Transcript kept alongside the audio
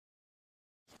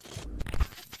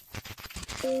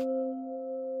Hi,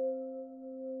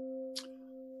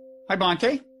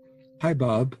 Bhante. Hi,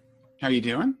 Bob. How you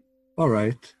doing? All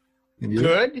right. And you?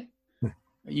 Good.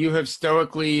 You have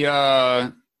stoically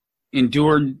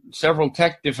endured several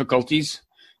tech difficulties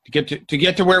to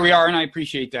get to where we are, and I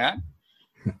appreciate that.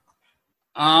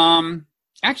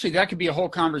 Actually, that could be a whole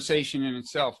conversation in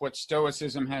itself, what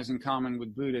Stoicism has in common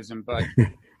with Buddhism, but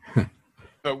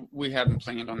we haven't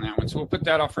planned on that one, so we'll put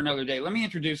that off for another day. Let me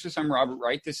introduce us. I'm Robert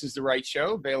Wright. This is The Wright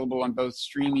Show, available on both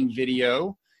streaming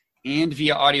video and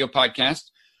via audio podcast.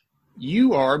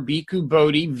 You are Bhikkhu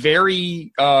Bodhi,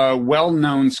 very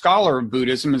well-known scholar of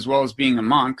Buddhism, as well as being a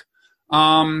monk.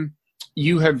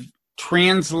 You have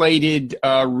translated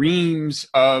reams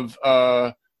of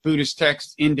Buddhist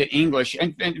texts into English.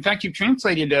 And in fact, you've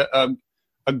translated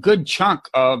a good chunk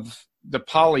of the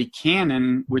Pali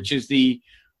Canon, which is the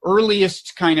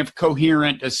earliest kind of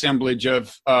coherent assemblage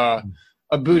of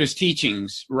Buddhist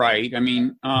teachings, right? I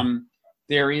mean,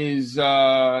 there is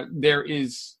the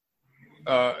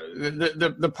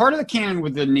part of the canon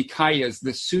with the Nikayas,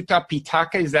 the Sutta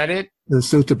Pitaka, is that it? The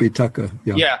Sutta Pitaka,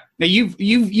 yeah. Yeah. Now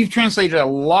you've translated a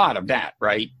lot of that,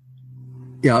 right?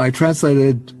 Yeah, I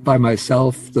translated by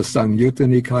myself the Samyutta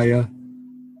Nikaya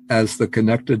as the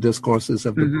connected discourses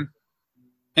of the book.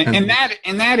 And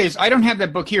that is, I don't have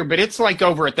that book here, but it's like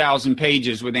over 1,000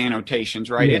 pages with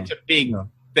annotations, right? Yeah, it's a big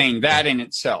thing, that in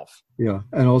itself. Yeah,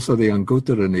 and also the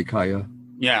Anguttara Nikaya.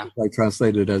 Yeah. I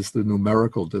translated as the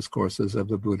numerical discourses of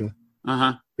the Buddha.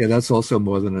 Uh-huh. Yeah, that's also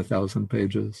more than 1,000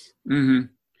 pages. Mm-hmm.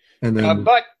 And then,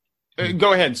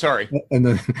 go ahead, sorry. And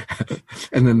then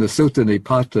the Sutta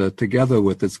Nipata, together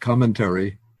with its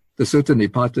commentary, the Sutta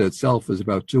Nipata itself is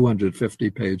about 250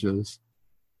 pages.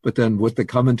 But then with the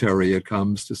commentary, it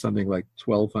comes to something like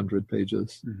 1,200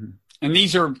 pages. Mm-hmm. And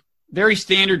these are very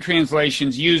standard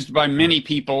translations used by many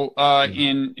people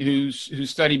who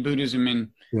study Buddhism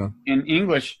in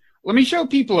English. Let me show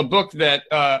people a book that,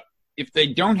 if they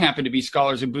don't happen to be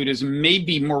scholars of Buddhism, may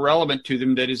be more relevant to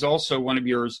them, that is also one of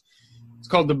yours. It's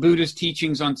called The Buddhist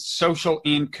Teachings on Social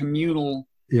and Communal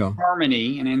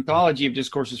Harmony, an anthology of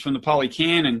discourses from the Pali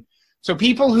Canon. So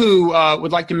people who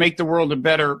would like to make the world a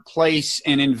better place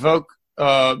and invoke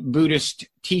Buddhist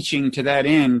teaching to that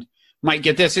end might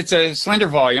get this. It's a slender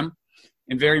volume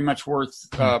and very much worth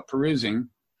perusing.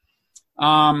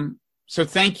 So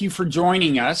thank you for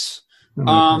joining us. I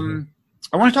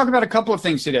want to talk about a couple of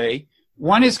things today.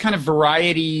 One is kind of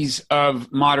varieties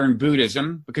of modern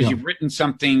Buddhism, because you've written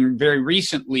something very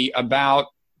recently about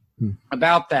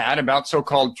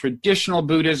so-called traditional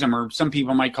Buddhism, or some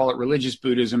people might call it religious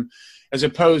Buddhism, as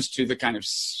opposed to the kind of,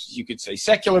 you could say,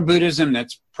 secular Buddhism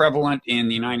that's prevalent in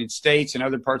the United States and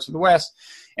other parts of the West.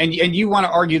 And you want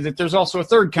to argue that there's also a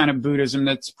third kind of Buddhism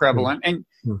that's prevalent. And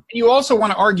you also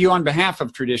want to argue on behalf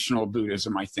of traditional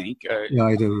Buddhism, I think. Yeah,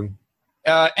 I do.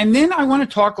 And then I want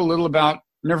to talk a little about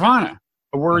nirvana,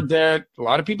 a word that a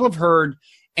lot of people have heard,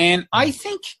 and I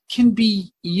think can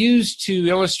be used to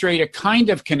illustrate a kind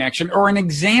of connection or an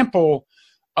example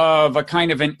of a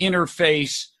kind of an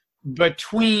interface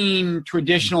between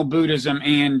traditional Buddhism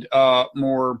and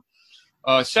more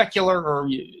secular, or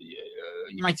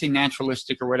you might say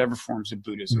naturalistic, or whatever forms of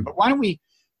Buddhism. But why don't we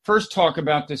first talk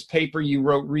about this paper you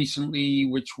wrote recently,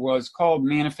 which was called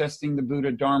Manifesting the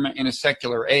Buddha Dharma in a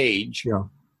Secular Age. Yeah.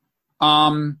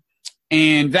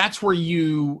 And that's where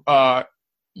you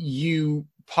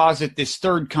posit this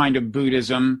third kind of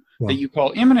Buddhism that you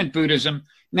call immanent Buddhism.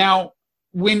 Now,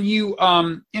 when you,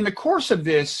 in the course of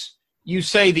this, you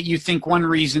say that you think one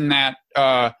reason that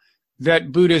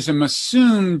that Buddhism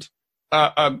assumed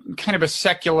a kind of a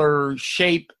secular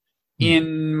shape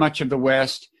in much of the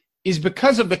West is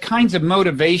because of the kinds of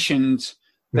motivations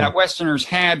that Westerners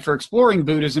had for exploring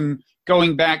Buddhism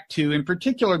going back to, in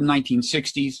particular, the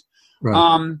 1960s.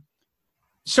 Right.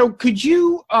 So could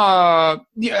you,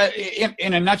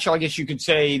 in a nutshell, I guess you could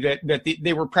say that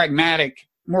they were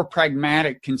more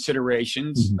pragmatic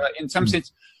considerations in some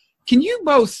sense. Can you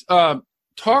both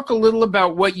talk a little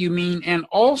about what you mean, and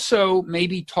also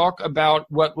maybe talk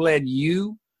about what led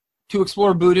you to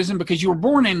explore Buddhism? Because you were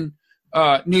born in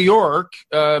New York,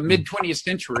 mid-20th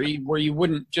century, where you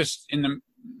wouldn't just in the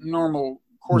normal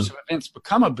course of events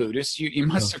become a Buddhist. You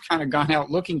must have kind of gone out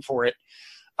looking for it.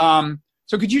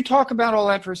 So could you talk about all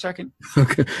that for a second?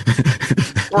 Okay.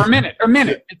 Or a minute.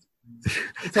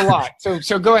 It's a lot.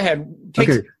 So go ahead.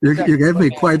 Okay. You gave me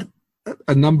quite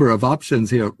a number of options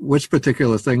here. Which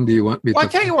particular thing do you want me to? I'll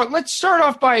tell you what, let's start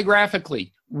off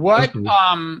biographically. What,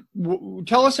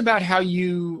 tell us about how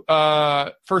you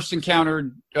first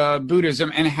encountered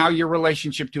Buddhism and how your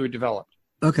relationship to it developed.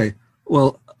 Okay.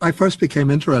 Well, I first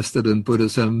became interested in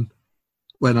Buddhism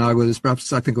when I was,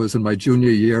 perhaps I think it was in my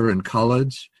junior year in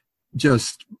college,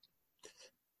 just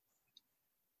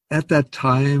at that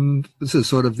time, this is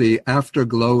sort of the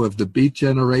afterglow of the Beat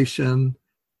generation,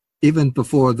 even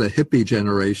before the hippie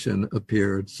generation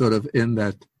appeared, sort of in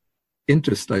that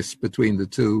interstice between the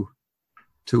two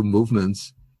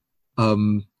movements.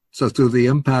 So through the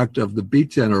impact of the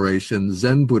Beat generation,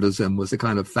 Zen Buddhism was a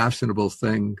kind of fashionable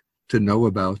thing to know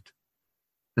about.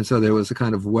 And so there was a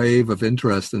kind of wave of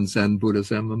interest in Zen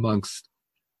Buddhism amongst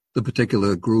the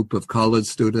particular group of college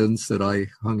students that I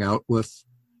hung out with.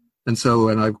 And so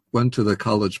when I went to the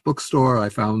college bookstore, I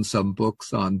found some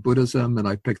books on Buddhism and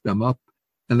I picked them up.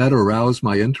 And that aroused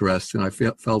my interest, and I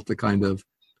felt a kind of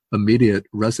immediate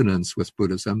resonance with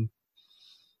Buddhism.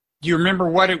 Do you remember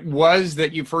what it was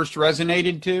that you first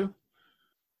resonated to?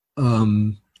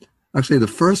 Actually, the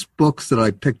first books that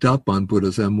I picked up on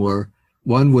Buddhism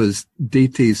one was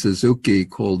D.T. Suzuki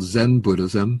called Zen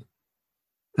Buddhism.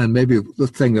 And maybe the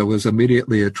thing that was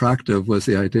immediately attractive was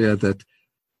the idea that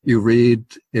you read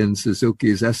in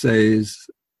Suzuki's essays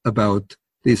about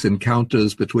these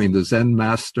encounters between the Zen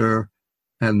master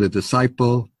and the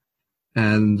disciple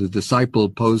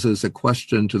poses a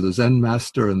question to the Zen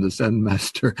master, and the Zen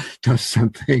master does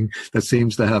something that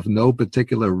seems to have no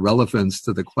particular relevance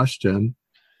to the question,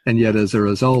 and yet as a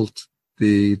result,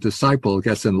 the disciple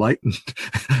gets enlightened.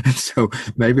 So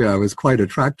maybe I was quite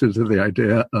attracted to the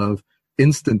idea of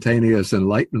instantaneous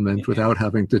enlightenment without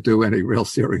having to do any real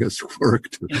serious work.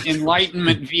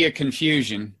 Enlightenment via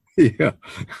confusion. Yeah.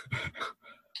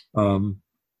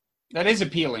 That is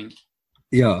appealing.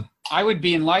 Yeah. I would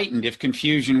be enlightened if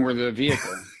confusion were the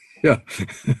vehicle. Yeah.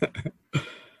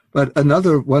 But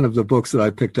another one of the books that I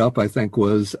picked up, I think,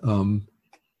 was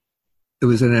it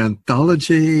was an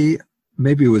anthology,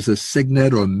 maybe it was a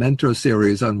signet or mentor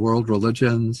series on world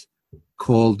religions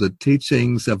called The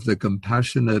Teachings of the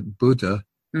Compassionate Buddha.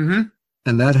 Mm-hmm.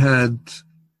 And that had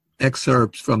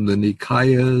excerpts from the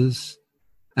Nikayas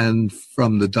and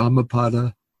from the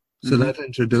Dhammapada. So that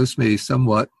introduced me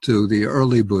somewhat to the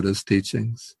early Buddhist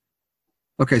teachings.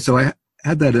 Okay, so I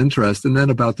had that interest. And then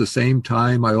about the same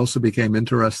time, I also became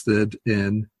interested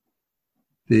in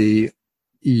the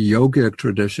yogic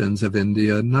traditions of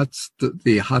India, not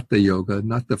the hatha yoga,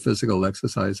 not the physical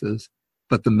exercises,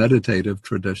 but the meditative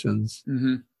traditions.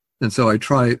 Mm-hmm. And so I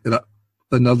tried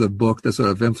another book that sort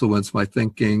of influenced my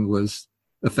thinking was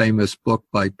a famous book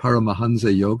by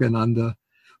Paramahansa Yogananda,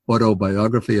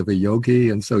 Autobiography of a Yogi.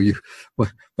 And so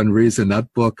one reads in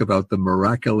that book about the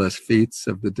miraculous feats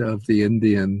of the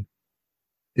Indian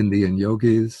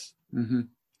yogis. Mm-hmm.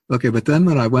 Okay, but then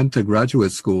when I went to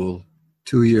graduate school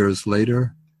 2 years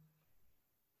later,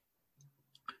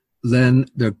 then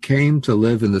there came to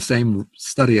live in the same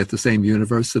study at the same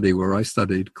university where I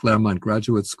studied, Claremont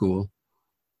Graduate School,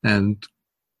 and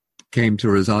came to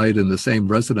reside in the same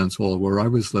residence hall where I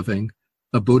was living,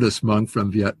 a Buddhist monk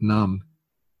from Vietnam.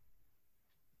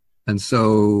 And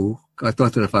so I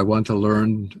thought that if I want to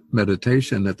learn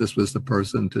meditation, that this was the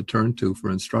person to turn to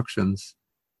for instructions.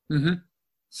 Mm-hmm.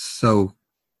 So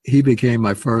he became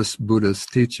my first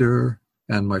Buddhist teacher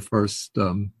and my first,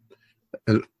 call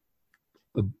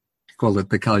it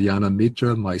the Kalyana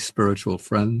Mitra, my spiritual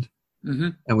friend. Mm-hmm.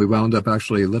 And we wound up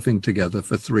actually living together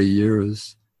for 3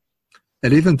 years.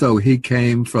 And even though he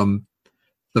came from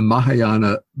the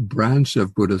Mahayana branch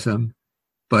of Buddhism,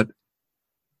 but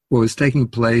what was taking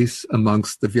place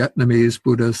amongst the Vietnamese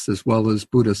Buddhists as well as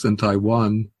Buddhists in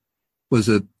Taiwan was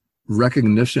a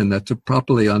recognition that to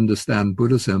properly understand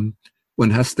Buddhism, one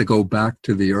has to go back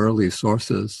to the early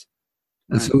sources.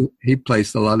 And so he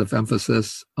placed a lot of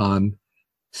emphasis on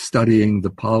studying the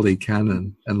Pali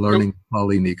Canon and learning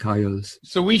Pali Nikayas.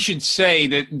 So we should say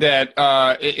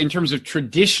that in terms of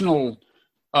traditional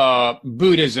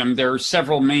Buddhism, there are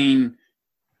several main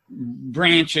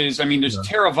branches. I mean, there's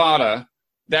Theravada.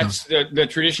 That's the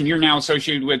tradition you're now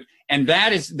associated with, and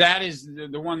that is the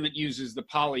one that uses the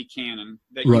Pali Canon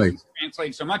that you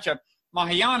translate so much of.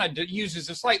 Mahayana uses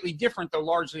a slightly different, though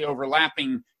largely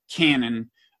overlapping canon,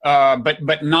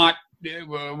 but not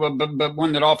but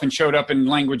one that often showed up in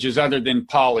languages other than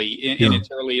Pali in its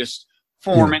earliest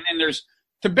form. And then there's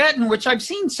Tibetan, which I've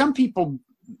seen some people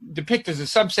depict as a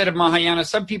subset of Mahayana,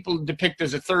 some people depict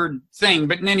as a third thing,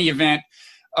 but in any event.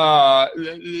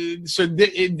 It's a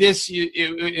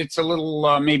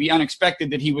little maybe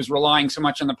unexpected that he was relying so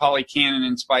much on the Pali Canon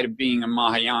in spite of being a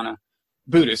Mahayana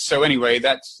Buddhist. So anyway,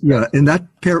 in that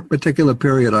particular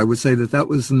period, I would say that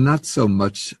was not so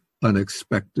much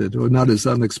unexpected, or not as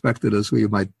unexpected as we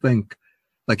might think.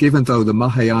 Like, even though the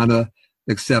Mahayana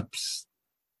accepts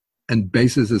and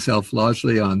bases itself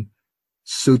largely on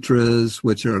sutras,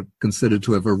 which are considered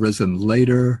to have arisen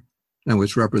later, and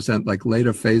which represent like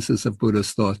later phases of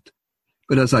Buddhist thought.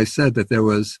 But as I said, that there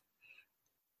was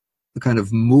a kind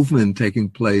of movement taking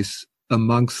place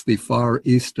amongst the Far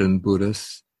Eastern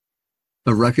Buddhists,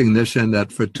 a recognition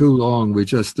that for too long we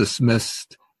just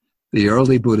dismissed the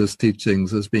early Buddhist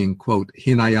teachings as being, quote,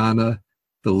 Hinayana,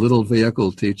 the little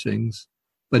vehicle teachings,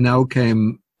 but now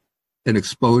came an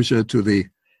exposure to the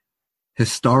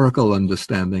historical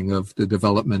understanding of the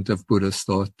development of Buddhist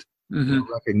thought,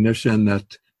 recognition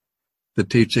that the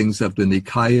teachings of the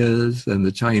Nikayas and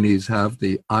the Chinese have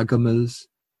the Agamas,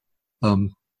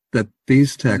 that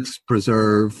these texts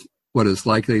preserve what is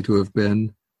likely to have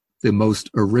been the most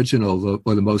original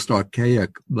or the most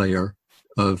archaic layer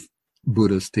of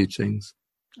Buddhist teachings.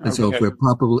 And so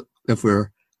if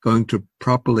we're going to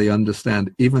properly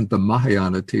understand even the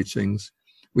Mahayana teachings,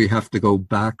 we have to go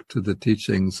back to the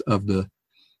teachings of the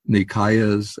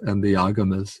Nikayas and the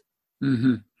Agamas.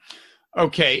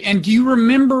 Okay, and do you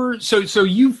remember, so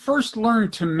you first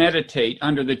learned to meditate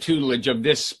under the tutelage of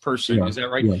this person, is that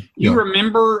right? You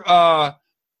remember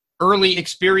early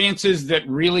experiences that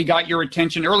really got your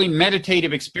attention, early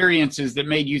meditative experiences that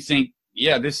made you think,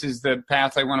 yeah, this is the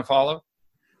path I want to follow?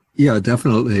 Yeah,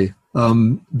 definitely.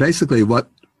 Basically, what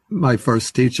my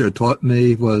first teacher taught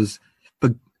me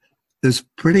is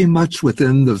pretty much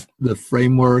within the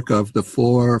framework of the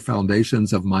 4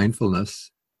 foundations of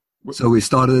mindfulness. So he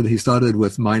started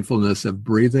with mindfulness of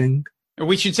breathing.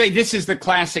 We should say this is the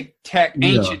classic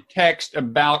ancient text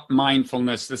about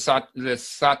mindfulness, the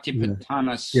Satipatthana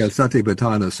Sutta. Yeah,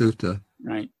 Satipatthana Sutta.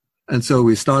 Right. And so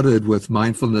we started with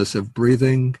mindfulness of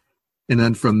breathing, and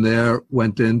then from there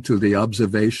went into the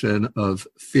observation of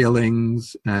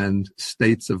feelings and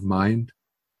states of mind.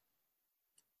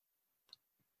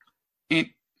 And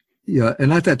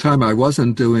at that time I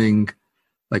wasn't doing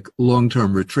like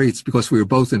long-term retreats because we were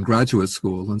both in graduate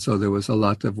school, and so there was a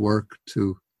lot of work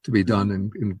to be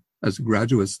done as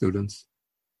graduate students.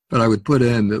 But I would put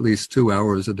in at least 2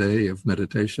 hours a day of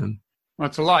meditation. Well,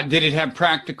 that's a lot. Did it have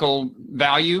practical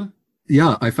value?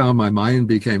 Yeah, I found my mind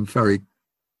became very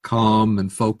calm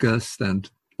and focused and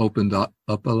opened up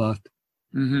a lot.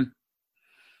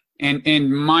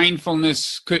 And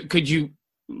mindfulness, could you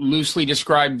loosely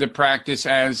describe the practice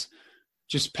as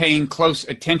just paying close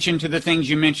attention to the things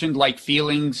you mentioned, like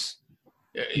feelings?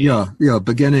 Yeah,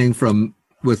 beginning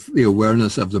with the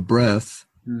awareness of the breath.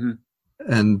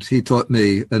 And he taught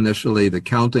me initially the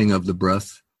counting of the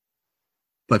breath,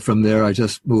 but from there I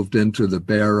just moved into the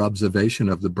bare observation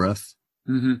of the breath.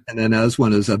 And then as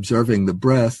one is observing the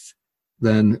breath,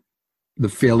 then the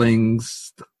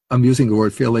feelings, I'm using the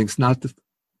word feelings not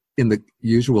in the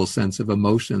usual sense of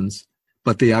emotions,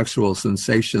 but the actual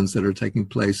sensations that are taking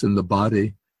place in the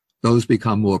body, those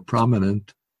become more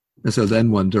prominent. And so then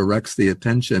one directs the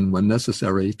attention when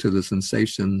necessary to the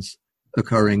sensations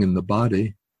occurring in the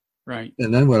body. Right.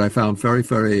 And then what I found very,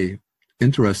 very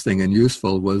interesting and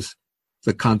useful was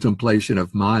the contemplation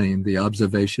of mind, the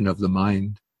observation of the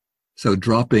mind. So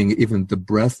dropping even the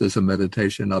breath as a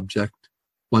meditation object,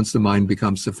 once the mind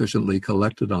becomes sufficiently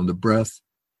collected on the breath,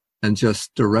 and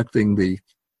just directing the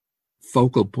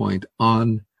focal point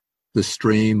on the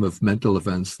stream of mental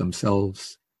events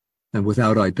themselves, and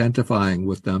without identifying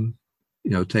with them,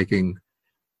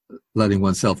 letting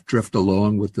oneself drift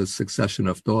along with the succession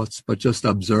of thoughts, but just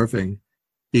observing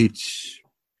each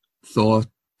thought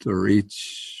or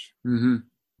each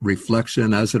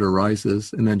reflection as it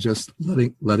arises, and then just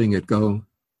letting it go.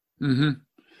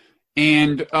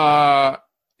 And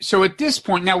so at this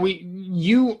point, now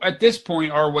you at this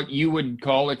point are what you would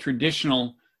call a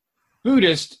traditional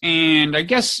Buddhist, and I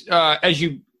guess as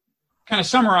you kind of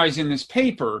summarize in this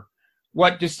paper,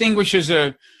 what distinguishes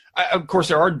of course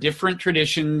there are different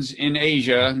traditions in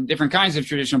Asia, different kinds of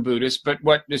traditional Buddhists, but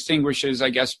what distinguishes,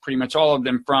 I guess, pretty much all of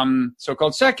them from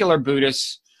so-called secular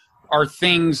Buddhists are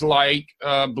things like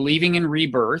believing in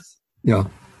rebirth,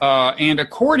 and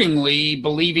accordingly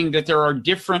believing that there are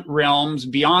different realms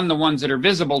beyond the ones that are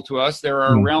visible to us. There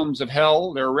are realms of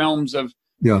hell, there are realms of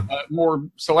more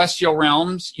celestial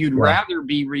realms. You'd rather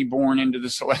be reborn into the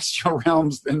celestial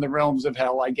realms than the realms of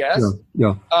hell, I guess.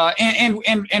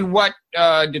 And what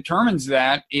determines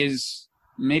that is,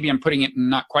 maybe I'm putting it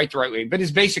not quite the right way, but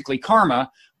is basically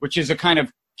karma, which is a kind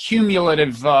of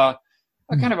cumulative, a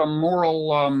kind of a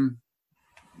moral,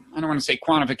 I don't want to say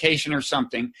quantification or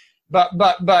something, but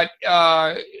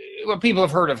well, people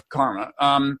have heard of karma.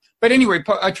 But anyway,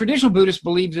 a traditional Buddhist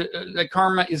believes that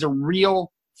karma is a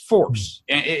real force.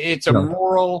 It's a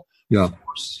moral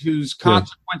force whose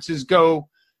consequences go,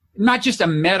 not just a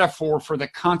metaphor for the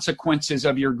consequences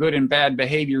of your good and bad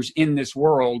behaviors in this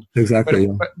world,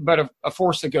 but a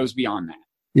force that goes beyond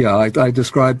that. I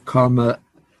describe karma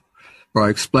or I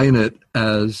explain it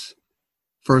as,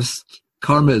 first,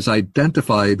 karma is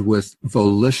identified with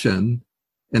volition,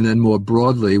 and then more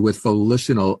broadly with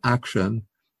volitional action.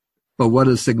 But what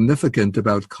is significant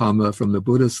about karma from the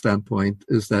Buddhist standpoint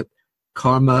is that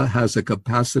karma has a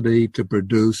capacity to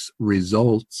produce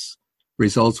results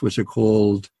which are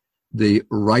called the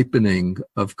ripening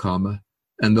of karma.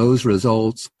 And those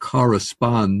results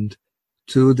correspond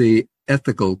to the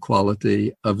ethical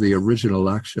quality of the original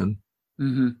action.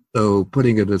 Mm-hmm. So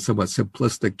putting it in somewhat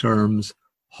simplistic terms,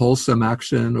 wholesome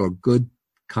action or good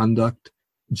conduct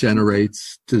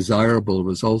generates desirable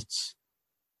results,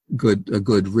 a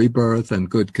good rebirth and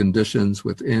good conditions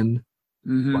within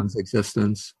one's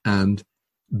existence, and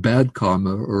bad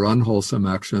karma or unwholesome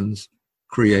actions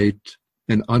create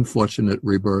an unfortunate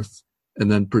rebirth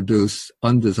and then produce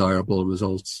undesirable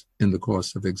results in the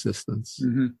course of existence.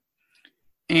 Mm-hmm.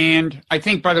 And I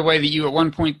think, by the way, that you at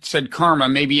one point said karma,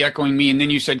 maybe echoing me, and then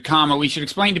you said karma. We should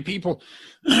explain to people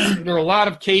there are a lot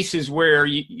of cases where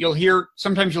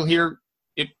sometimes you'll hear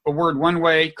it a word one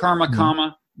way, karma,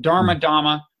 comma, dharma,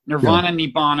 dhamma, nirvana,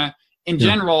 nibbana. In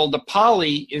general, the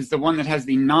Pali is the one that has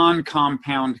the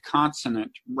non-compound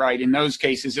consonant, right? In those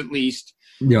cases, at least.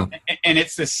 Yeah. And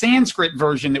it's the Sanskrit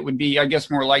version that would be, I guess,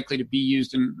 more likely to be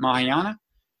used in Mahayana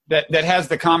that has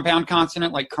the compound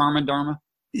consonant, like karma, dharma.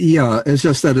 Yeah, it's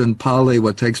just that in Pali,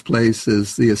 what takes place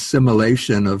is the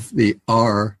assimilation of the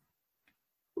R.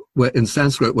 In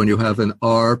Sanskrit, when you have an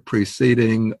R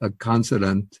preceding a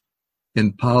consonant,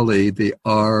 in Pali, the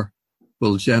R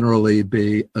will generally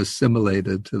be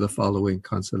assimilated to the following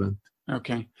consonant.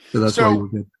 Okay. So that's why you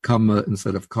get kamma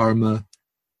instead of karma,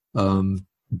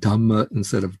 dhamma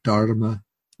instead of dharma.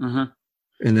 Uh-huh.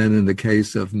 And then in the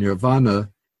case of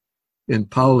nirvana, in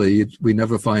Pali, we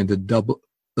never find a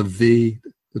V,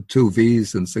 the two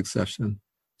V's in succession.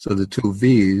 So the two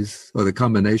V's, or the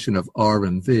combination of R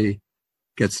and V,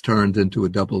 gets turned into a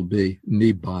double B,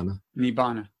 nibbana.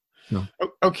 Nibbana. No.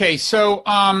 Okay, so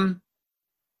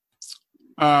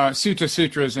Sutta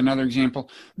Sutra is another example.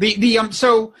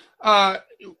 At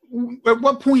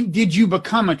what point did you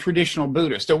become a traditional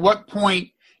Buddhist? At what point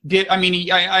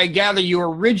I gather you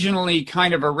were originally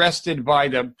kind of arrested by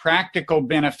the practical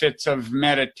benefits of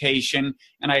meditation,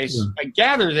 and I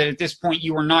gather that at this point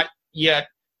you were not yet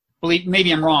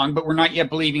maybe I'm wrong, but we're not yet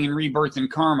believing in rebirth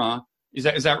and karma. Is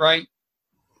that right?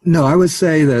 No, I would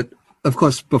say that, of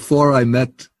course, before I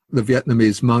met the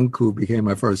Vietnamese monk who became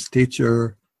my first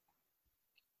teacher,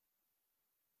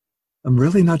 I'm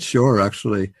really not sure,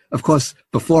 actually. Of course,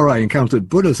 before I encountered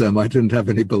Buddhism, I didn't have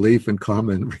any belief in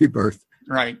karma and rebirth.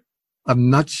 Right. I'm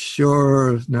not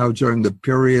sure now during the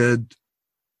period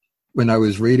when I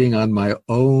was reading on my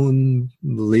own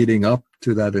leading up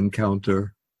to that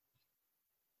encounter.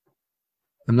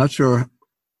 I'm not sure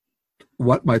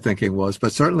what my thinking was,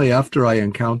 but certainly after I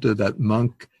encountered that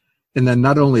monk, and then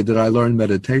not only did I learn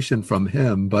meditation from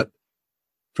him, but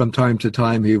from time to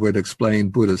time he would explain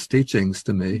Buddhist teachings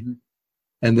to me. Mm-hmm.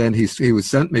 And then he would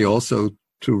send me also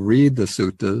to read the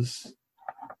suttas.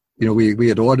 You know, we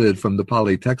had ordered from the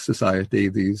Pali Text Society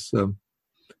these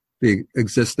the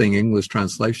existing English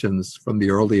translations from the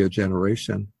earlier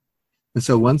generation. And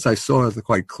so once I saw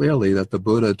quite clearly that the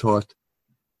Buddha taught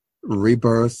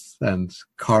rebirth and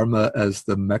karma as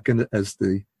the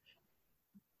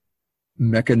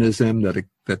mechanism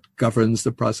that governs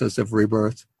the process of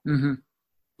rebirth, mm-hmm.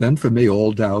 then for me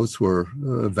all doubts were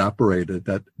evaporated,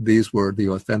 that these were the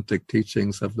authentic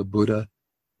teachings of the Buddha.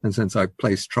 And since I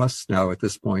place trust now at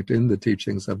this point in the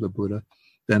teachings of the Buddha,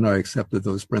 then I accepted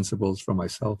those principles for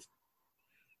myself.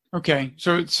 Okay,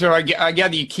 so I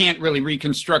gather you can't really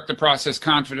reconstruct the process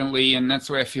confidently, and that's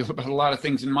the way I feel about a lot of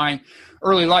things in my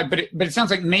early life. But it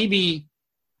sounds like maybe,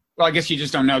 well, I guess you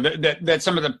just don't know that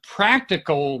some of the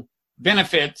practical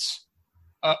benefits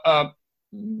kind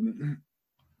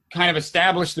of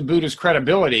establish the Buddha's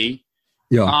credibility.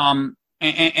 Yeah.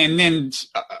 And then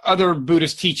other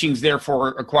Buddhist teachings therefore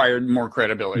acquired more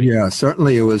credibility. Yeah,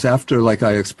 certainly it was after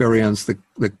I experienced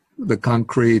the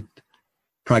concrete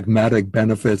pragmatic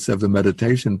benefits of the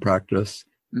meditation practice,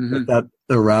 mm-hmm. that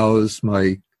aroused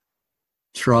my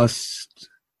trust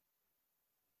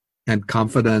and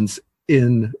confidence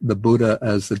in the Buddha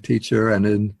as the teacher and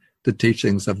in the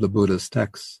teachings of the Buddhist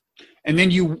texts. And then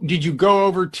did you go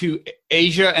over to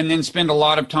Asia and then spend a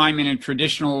lot of time in a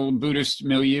traditional Buddhist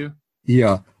milieu?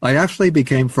 Yeah, I actually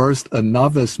became first a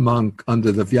novice monk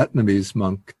under the Vietnamese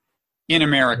monk. In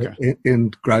America?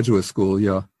 In graduate school,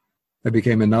 yeah. I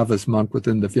became a novice monk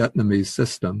within the Vietnamese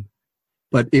system.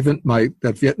 But even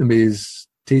that Vietnamese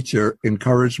teacher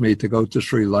encouraged me to go to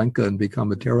Sri Lanka and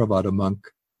become a Theravada monk.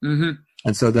 Mm-hmm.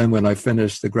 And so then when I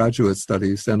finished the graduate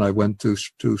studies, then I went to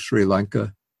Sri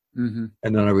Lanka, and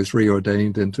then I was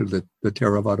reordained into the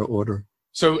Theravada order.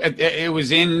 So it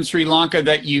was in Sri Lanka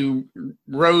that you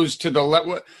rose to the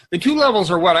level. The two levels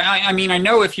are what? I mean, I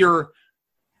know if you're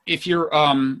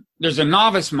there's a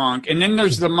novice monk, and then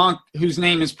there's the monk whose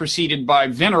name is preceded by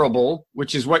venerable,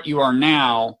 which is what you are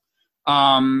now.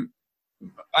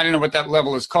 I don't know what that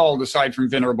level is called aside from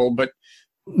venerable, but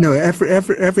no,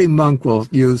 every monk will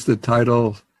use the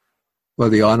title or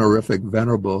the honorific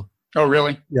venerable. Oh,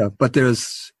 really? Yeah, but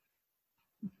there's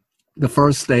the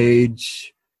first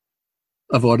stage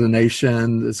of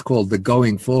ordination is called the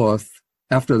going forth.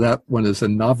 After that, one is a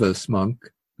novice monk,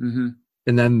 and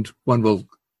then one will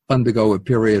undergo a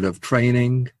period of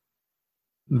training,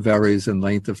 varies in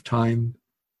length of time,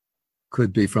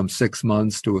 could be from 6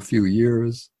 months to a few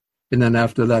years. And then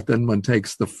after that, then one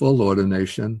takes the full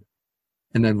ordination.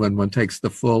 And then when one takes the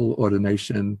full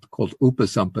ordination called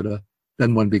upasampada,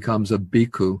 then one becomes a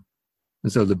bhikkhu.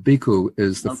 And so the bhikkhu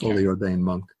is the fully ordained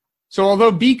monk. So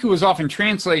although bhikkhu is often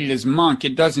translated as monk,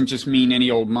 it doesn't just mean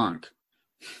any old monk.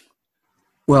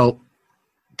 Well,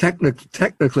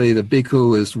 technically the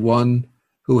bhikkhu is one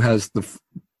who has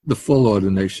the full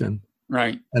ordination.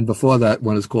 Right. And before that,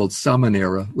 one is called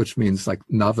samanera, which means like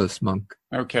novice monk.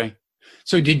 Okay.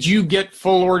 So did you get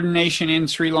full ordination in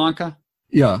Sri Lanka?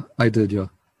 Yeah, I did, yeah.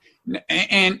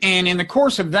 And in the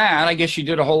course of that, I guess you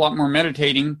did a whole lot more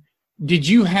meditating. Did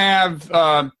you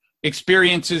have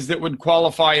experiences that would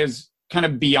qualify as kind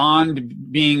of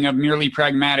beyond being of merely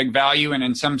pragmatic value and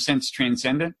in some sense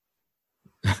transcendent?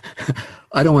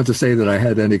 I don't want to say that I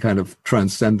had any kind of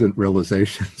transcendent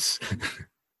realizations.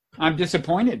 I'm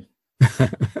disappointed. The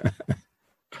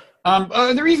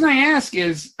reason I ask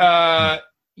is,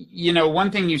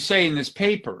 one thing you say in this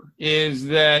paper is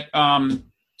that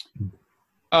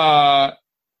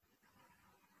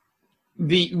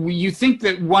you think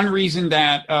that one reason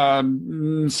that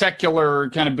secular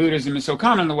kind of Buddhism is so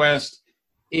common in the West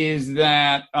is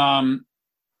that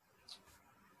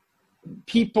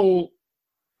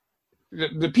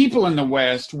the people in the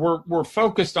West were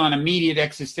focused on immediate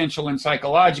existential and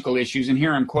psychological issues, and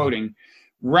here I'm quoting,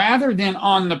 rather than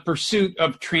on the pursuit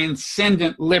of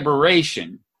transcendent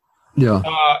liberation. Yeah.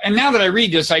 And now that I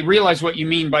read this, I realize what you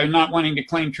mean by not wanting to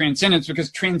claim transcendence,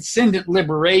 because transcendent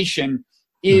liberation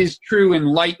is true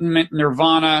enlightenment,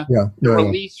 nirvana,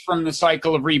 release from the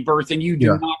cycle of rebirth, and you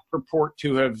do not purport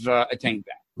to have attained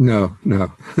that. No.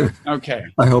 Okay.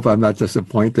 I hope I'm not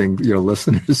disappointing your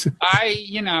listeners.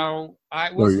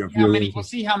 We'll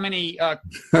see how many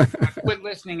quit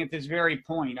listening at this very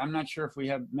point. I'm not sure if we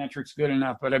have metrics good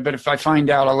enough, but I bet if I find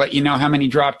out, I'll let you know how many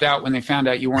dropped out when they found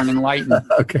out you weren't enlightened.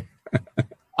 Okay.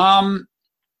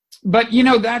 But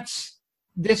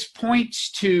this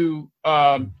points to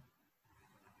a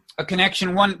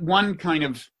connection, one kind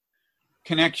of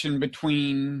connection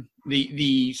between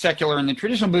the secular and the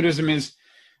traditional Buddhism is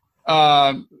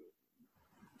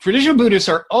traditional Buddhists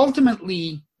are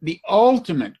ultimately the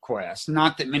ultimate quest,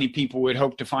 not that many people would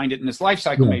hope to find it in this life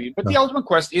cycle maybe, but the ultimate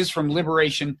quest is from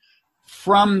liberation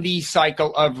from the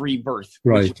cycle of rebirth,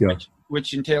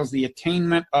 which entails the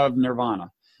attainment of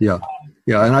nirvana. Yeah.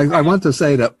 And I want to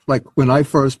say that, like, when I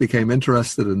first became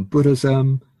interested in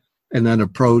Buddhism and then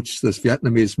approached this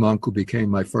Vietnamese monk who became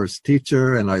my first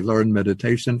teacher, and I learned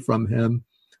meditation from him,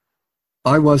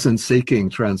 I wasn't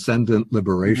seeking transcendent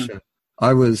liberation.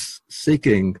 I was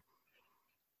seeking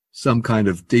some kind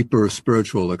of deeper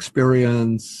spiritual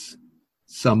experience,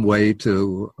 some way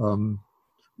to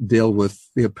deal with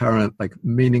the apparent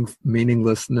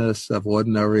meaninglessness of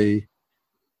ordinary,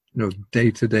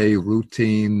 day-to-day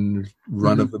routine,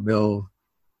 run-of-the-mill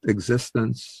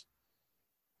existence.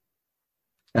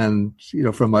 And,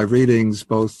 from my readings,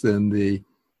 both in the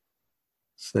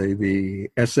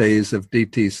essays of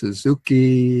D.T.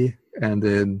 Suzuki and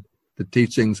in the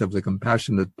teachings of the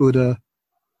Compassionate Buddha,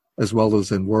 as well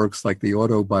as in works like the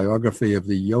Autobiography of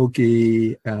the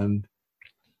Yogi and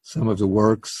some of the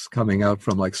works coming out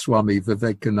from like Swami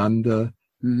Vivekananda,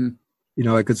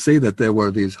 I could see that there were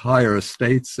these higher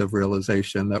states of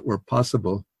realization that were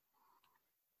possible.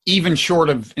 Even short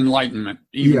of enlightenment.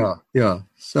 Yeah.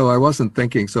 So I wasn't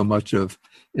thinking so much of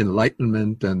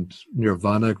enlightenment and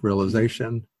nirvanic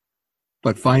realization,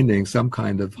 but finding some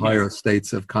kind of higher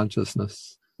states of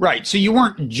consciousness. Right. So you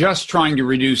weren't just trying to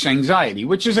reduce anxiety,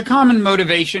 which is a common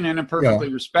motivation and a perfectly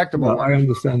respectable one. I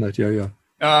understand that. Yeah.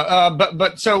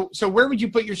 But so where would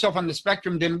you put yourself on the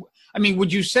spectrum then? I mean,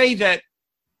 would you say that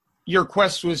your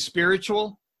quest was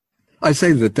spiritual? I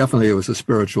say that definitely it was a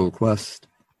spiritual quest.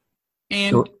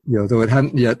 And though it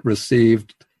hadn't yet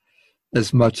received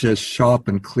as much as sharp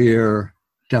and clear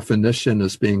definition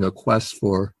as being a quest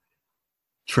for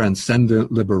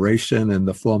transcendent liberation in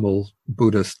the formal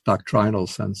Buddhist doctrinal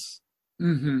sense.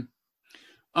 Mm-hmm.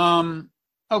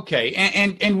 Okay.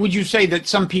 And would you say that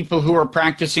some people who are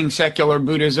practicing secular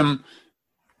Buddhism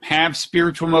have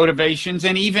spiritual motivations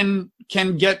and even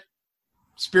can get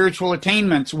spiritual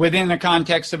attainments within the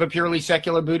context of a purely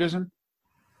secular Buddhism?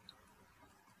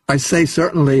 I say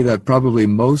certainly that probably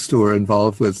most who are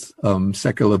involved with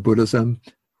secular Buddhism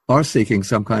are seeking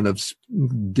some kind of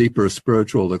deeper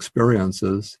spiritual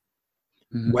experiences.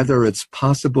 Mm-hmm. Whether it's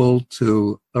possible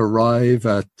to arrive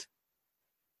at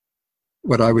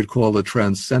what I would call a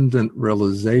transcendent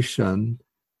realization,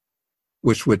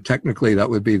 which would technically, that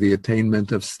would be the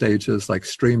attainment of stages like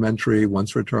stream entry,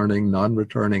 once returning,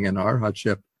 non-returning, and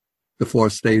arhatship, the 4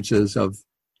 stages of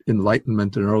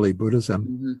enlightenment in early Buddhism.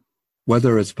 Mm-hmm.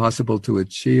 Whether it's possible to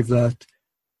achieve that.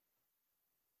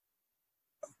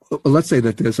 Let's say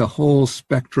that there's a whole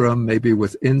spectrum, maybe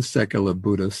within secular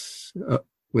Buddhism.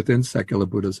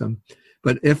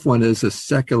 But if one is a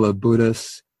secular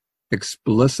Buddhist,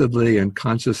 explicitly and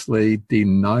consciously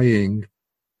denying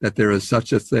that there is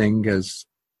such a thing as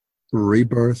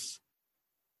rebirth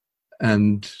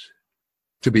and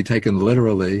to be taken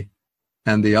literally,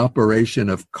 and the operation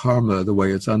of karma, the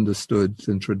way it's understood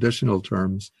in traditional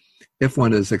terms, if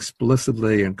one is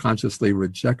explicitly and consciously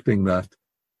rejecting that,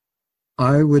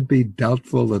 I would be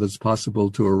doubtful that it's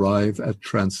possible to arrive at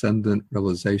transcendent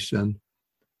realization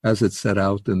as it's set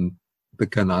out in the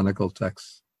canonical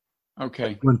texts.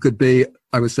 Okay. One could be,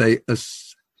 I would say,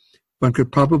 one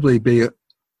could probably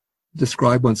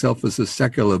describe oneself as a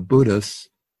secular Buddhist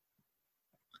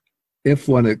if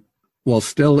one, while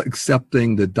still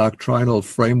accepting the doctrinal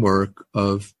framework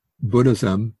of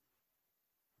Buddhism,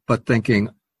 but thinking,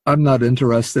 I'm not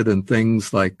interested in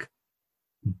things like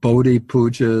Bodhi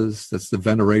pujas, that's the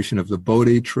veneration of the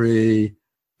Bodhi tree,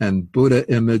 and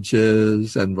Buddha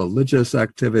images and religious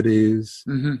activities.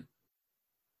 Mm-hmm.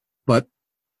 But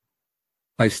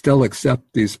I still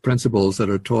accept these principles that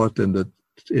are taught in the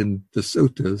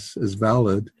suttas as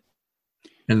valid.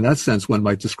 In that sense, one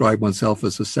might describe oneself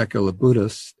as a secular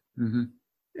Buddhist. Mm-hmm.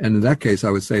 And in that case,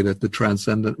 I would say that the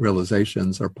transcendent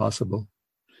realizations are possible.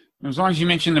 As long as you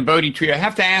mention the Bodhi tree, I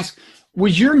have to ask,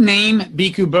 was your name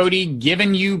Bhikkhu Bodhi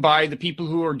given you by the people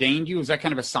who ordained you? Was that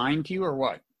kind of assigned to you or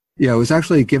what? Yeah, it was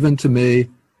actually given to me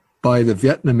by the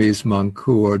Vietnamese monk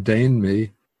who ordained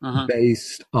me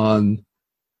based on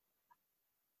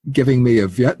giving me a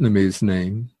Vietnamese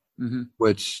name,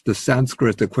 which the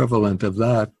Sanskrit equivalent of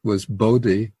that was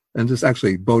Bodhi. And this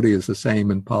actually, Bodhi is the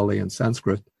same in Pali and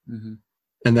Sanskrit. Mm-hmm.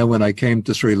 And then when I came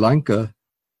to Sri Lanka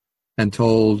and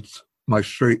told my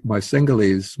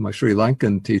Sinhalese, my Sri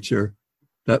Lankan teacher,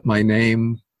 that my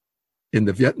name in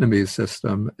the Vietnamese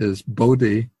system is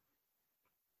Bodhi,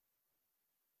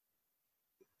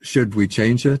 should we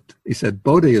change it? He said,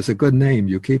 Bodhi is a good name,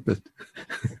 you keep it.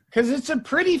 Because it's a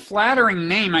pretty flattering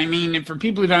name. I mean, for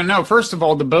people who don't know, first of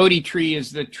all, the Bodhi tree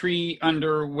is the tree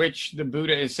under which the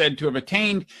Buddha is said to have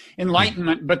attained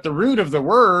enlightenment, but the root of the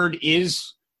word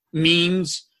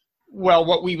means, well,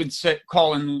 what we would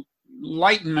call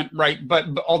enlightenment, right? But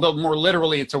although more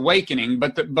literally it's awakening,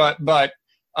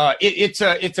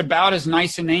 it's about as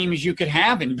nice a name as you could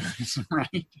have in Buddhism,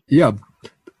 right? Yeah.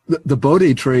 The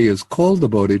Bodhi tree is called the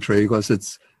Bodhi tree because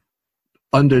it's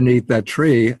underneath that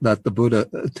tree that the Buddha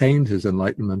attained his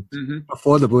enlightenment. Mm-hmm.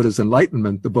 Before the Buddha's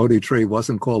enlightenment, the Bodhi tree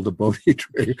wasn't called the Bodhi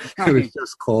tree. Right. It was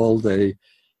just called I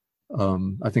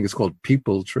think it's called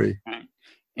people tree. Right.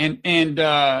 And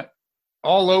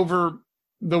all over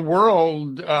the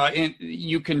world,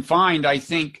 you can find, I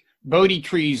think, Bodhi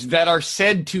trees that are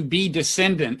said to be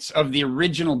descendants of the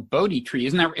original Bodhi tree.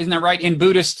 Isn't that right? In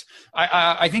Buddhist,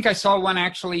 I think I saw one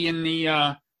actually in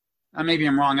the, maybe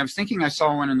I'm wrong. I was thinking I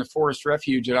saw one in the Forest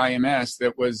Refuge at IMS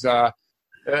that was,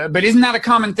 but isn't that a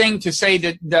common thing to say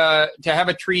that to have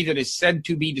a tree that is said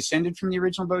to be descended from the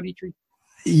original Bodhi tree?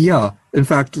 Yeah. In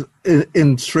fact,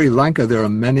 in Sri Lanka, there are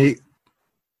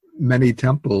many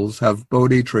temples have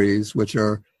Bodhi trees which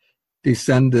are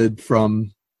descended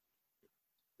from.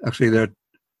 Actually,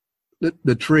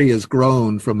 the tree is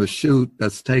grown from a shoot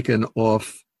that's taken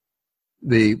off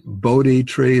the Bodhi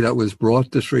tree that was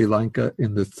brought to Sri Lanka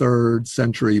in the 3rd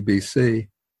century BC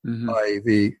by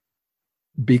the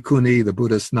Bhikkhuni, the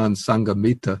Buddhist nun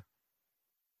Sanghamita.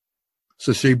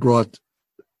 So she brought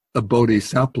a Bodhi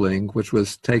sapling, which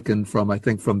was taken from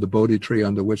the Bodhi tree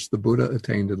under which the Buddha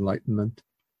attained enlightenment.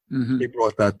 Mm-hmm. He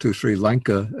brought that to Sri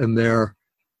Lanka, and there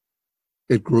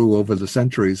it grew over the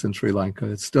centuries in Sri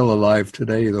Lanka. It's still alive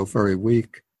today, though very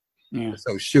weak. Yeah.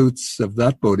 So shoots of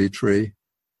that Bodhi tree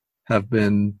have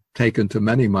been taken to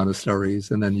many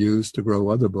monasteries and then used to grow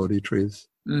other Bodhi trees.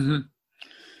 Mm-hmm.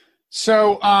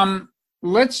 So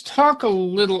let's talk a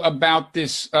little about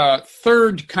this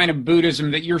third kind of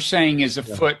Buddhism that you're saying is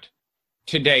afoot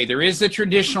today. There is the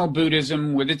traditional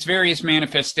Buddhism with its various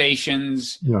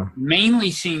manifestations,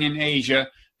 mainly seen in Asia.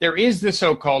 There is the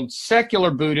so-called secular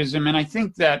Buddhism, and I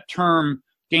think that term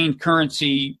gained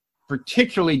currency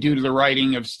particularly due to the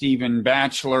writing of Stephen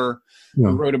Batchelor,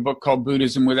 who wrote a book called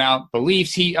Buddhism Without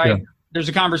Beliefs. There's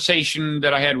a conversation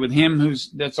that I had with him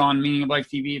that's on Meaning of Life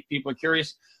TV if people are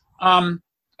curious. And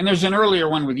there's an earlier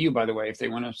one with you, by the way, if they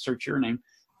want to search your name.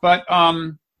 But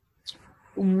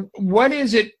what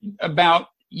is it about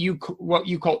what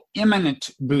you call immanent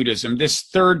Buddhism, this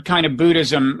third kind of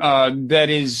Buddhism that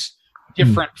is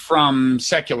different from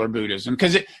secular Buddhism?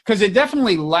 Because it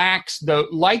definitely lacks,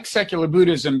 like secular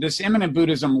Buddhism, this immanent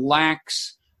Buddhism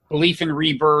lacks belief in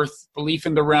rebirth, belief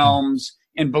in the realms,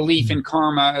 and belief in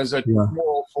karma as a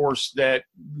moral force that,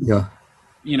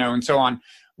 and so on.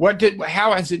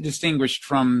 How has it distinguished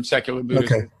from secular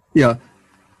Buddhism?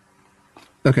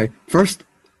 Okay. First,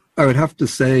 I would have to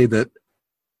say that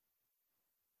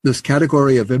this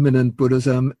category of immanent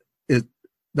Buddhism,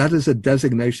 that is a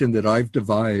designation that I've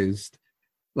devised.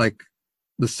 Like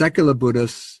the secular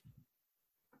Buddhists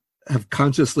have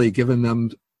consciously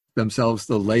given themselves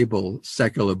the label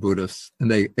secular Buddhists, and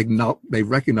they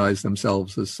recognize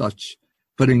themselves as such,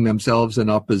 putting themselves in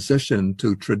opposition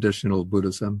to traditional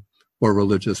Buddhism or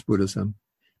religious Buddhism.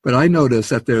 But I notice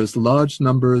that there's large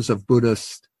numbers of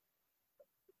Buddhist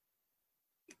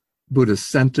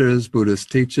centers,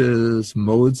 Buddhist teachers,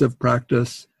 modes of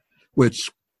practice, which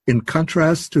in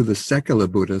contrast to the secular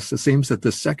Buddhists, it seems that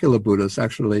the secular Buddhists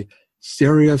actually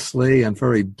seriously and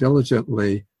very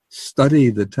diligently study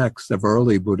the texts of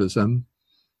early Buddhism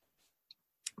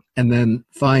and then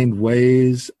find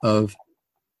ways of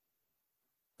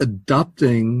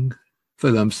adapting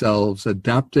for themselves the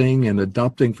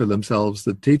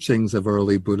teachings of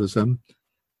early Buddhism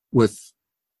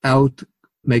without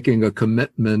making a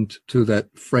commitment to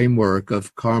that framework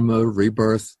of karma,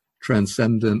 rebirth,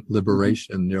 transcendent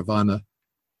liberation, nirvana.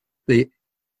 The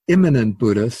immanent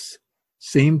Buddhists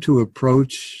seem to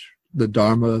approach the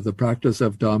Dharma, the practice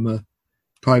of Dharma,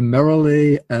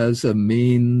 primarily as a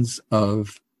means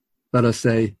of, let us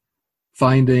say,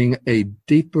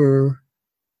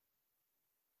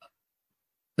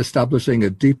 establishing a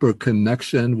deeper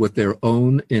connection with their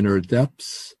own inner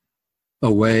depths,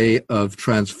 a way of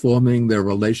transforming their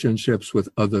relationships with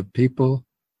other people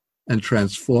and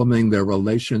transforming their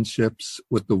relationships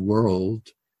with the world,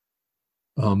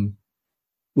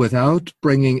 without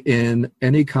bringing in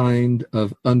any kind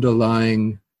of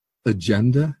underlying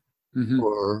agenda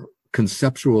or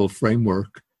conceptual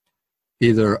framework,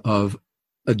 either of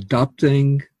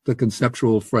adopting the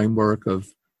conceptual framework of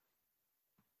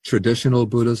traditional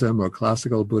Buddhism or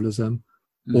classical Buddhism,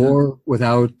 or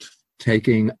without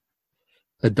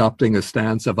adopting a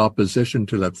stance of opposition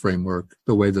to that framework,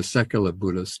 the way the secular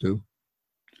Buddhists do.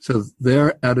 So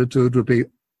their attitude would be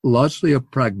largely a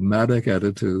pragmatic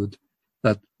attitude,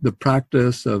 that the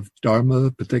practice of Dharma,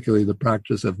 particularly the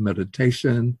practice of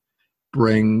meditation,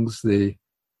 brings the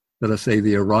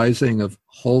arising of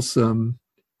wholesome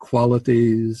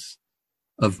qualities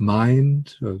of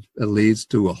mind. It leads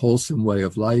to a wholesome way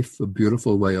of life, a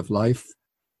beautiful way of life.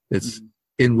 It's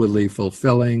inwardly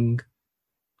fulfilling,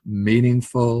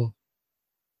 meaningful,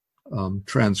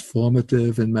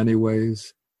 transformative in many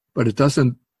ways, but it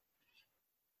doesn't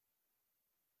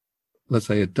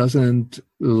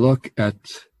look at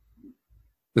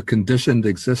the conditioned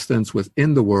existence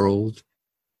within the world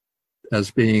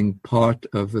as being part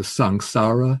of the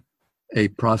samsara, a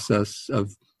process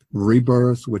of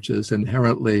rebirth, which is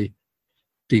inherently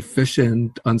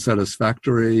deficient,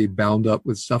 unsatisfactory, bound up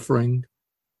with suffering.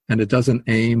 And it doesn't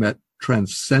aim at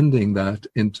transcending that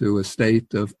into a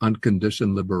state of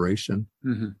unconditioned liberation.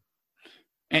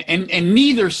 And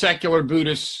neither secular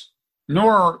Buddhists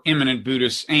nor immanent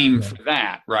Buddhists aim for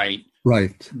that, right?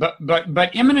 Right.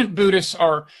 But immanent Buddhists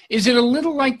is it a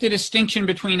little like the distinction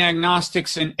between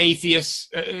agnostics and atheists?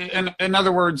 In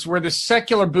other words, where the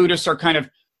secular Buddhists are kind of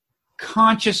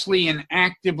consciously and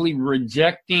actively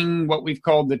rejecting what we've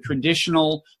called the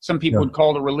traditional, some people would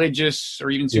call the religious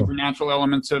or even supernatural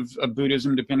elements of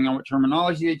Buddhism, depending on what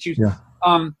terminology they choose.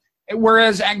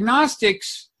 Whereas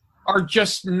agnostics are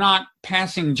just not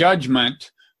passing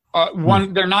judgment.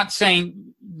 They're not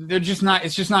saying, it's just not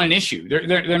an issue.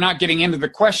 They're not getting into the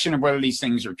question of whether these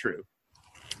things are true.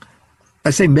 I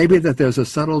say maybe that there's a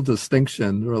subtle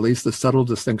distinction, or at least a subtle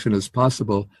distinction is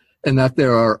possible, in that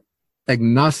there are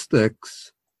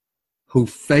agnostics who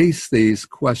face these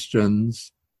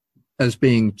questions as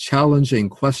being challenging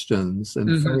questions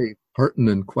and very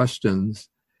pertinent questions,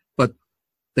 but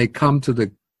they come to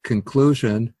the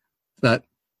conclusion that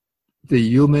the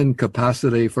human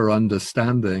capacity for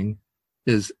understanding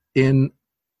is inadequate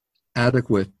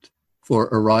for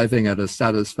arriving at a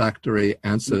satisfactory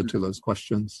answer to those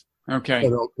questions. Okay.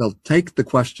 So they'll take the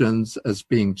questions as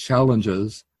being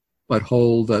challenges, but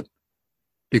hold that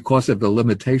because of the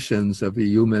limitations of the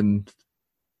human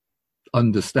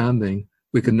understanding,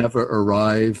 we can never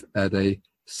arrive at a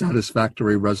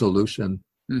satisfactory resolution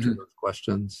to those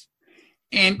questions.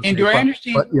 And do I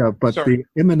understand? But the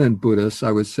immanent Buddhists,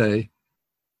 I would say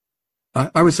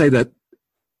that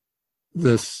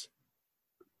this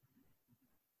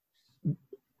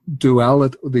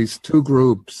duality, these two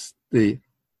groups, the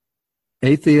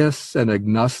atheists and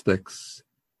agnostics,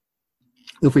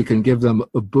 if we can give them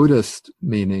a Buddhist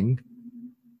meaning,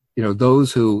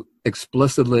 those who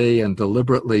explicitly and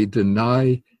deliberately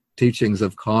deny teachings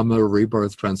of karma,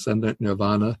 rebirth, transcendent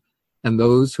nirvana, and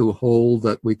those who hold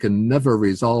that we can never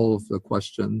resolve the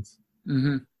questions,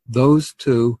 those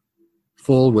two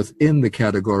fall within the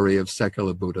category of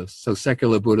secular Buddhists. So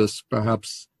secular Buddhists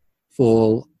perhaps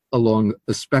fall along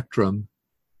a spectrum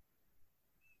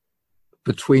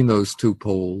between those two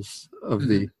poles of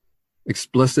the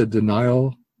explicit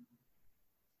denial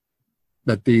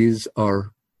that these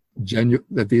are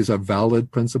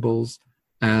valid principles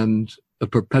and a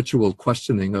perpetual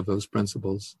questioning of those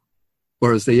principles.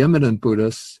 Whereas the immanent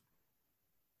Buddhists,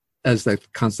 as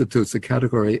that constitutes a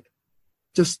category,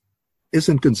 just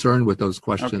isn't concerned with those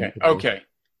questions. Okay.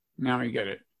 Now I get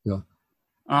it. Yeah.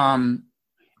 And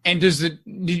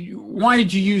why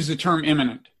did you use the term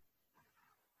immanent?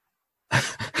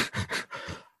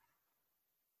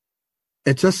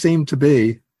 It just seemed to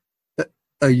be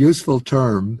a useful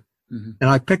term. And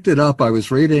I picked it up. I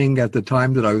was reading at the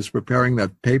time that I was preparing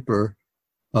that paper,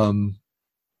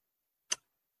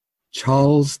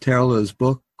 Charles Taylor's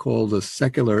book called The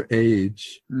Secular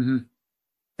Age.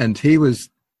 And he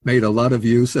made a lot of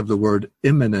use of the word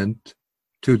immanent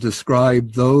to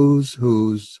describe those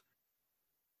whose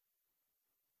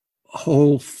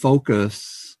whole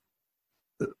focus,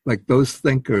 like those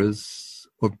thinkers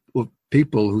or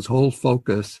people whose whole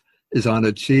focus is on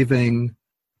achieving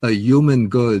a human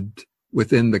good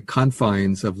within the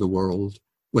confines of the world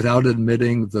without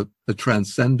admitting the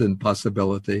transcendent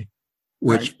possibility,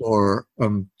 which for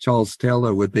Charles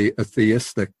Taylor would be a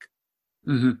theistic,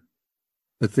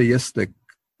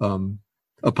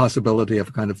 a possibility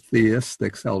of kind of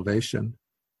theistic salvation.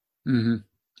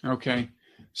 Okay.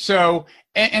 So,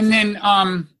 and then,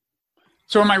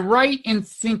 so am I right in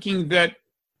thinking that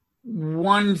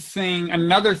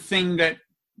another thing that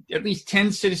at least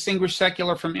tends to distinguish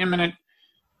secular from immanent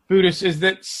Buddhists is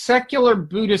that secular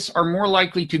Buddhists are more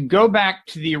likely to go back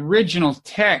to the original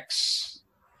texts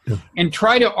and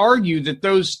try to argue that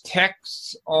those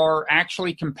texts are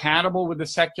actually compatible with the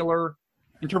secular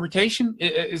interpretation?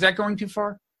 Is that going too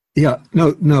far? Yeah,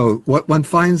 no. What one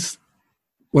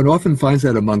often finds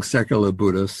that among secular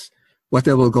Buddhists,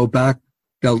 they'll go back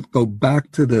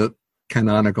to the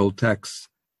canonical texts,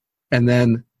 and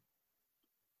then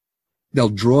they'll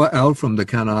draw out from the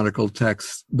canonical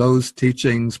texts those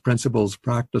teachings, principles,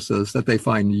 practices that they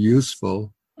find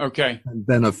useful, and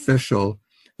beneficial.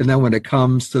 And then when it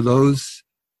comes to those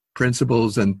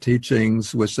principles and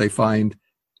teachings which they find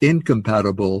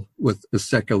incompatible with the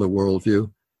secular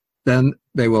worldview, then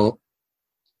they will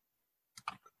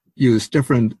use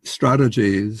different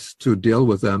strategies to deal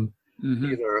with them.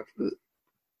 Either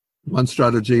one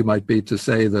strategy might be to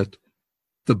say that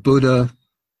the Buddha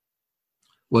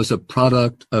was a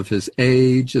product of his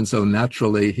age, and so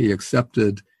naturally he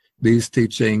accepted these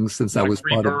teachings since that was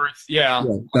part of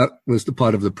that was the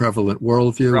part of the prevalent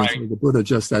worldview. Right. And so the Buddha,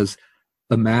 just as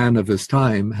a man of his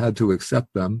time, had to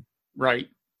accept them. Right.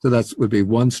 So that would be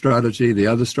one strategy. The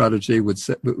other strategy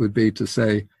would be to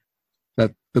say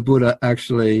that the Buddha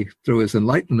actually, through his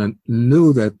enlightenment,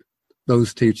 knew that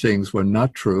those teachings were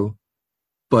not true,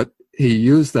 but he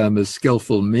used them as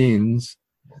skillful means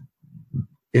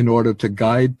in order to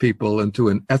guide people into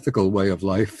an ethical way of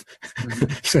life,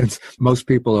 since most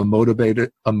people are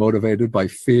motivated by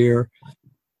fear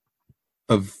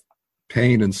of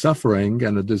pain and suffering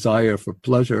and a desire for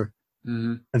pleasure.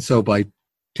 And so by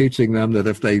teaching them that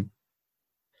if they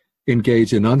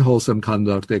engage in unwholesome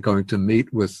conduct, they're going to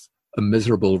meet with a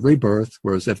miserable rebirth,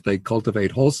 whereas if they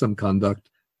cultivate wholesome conduct,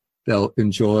 they'll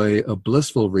enjoy a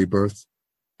blissful rebirth.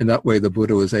 And that way the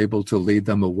Buddha was able to lead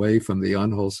them away from the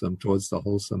unwholesome towards the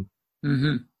wholesome.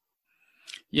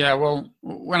 Yeah, well,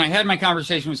 when I had my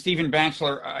conversation with Stephen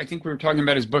Batchelor, I think we were talking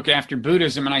about his book After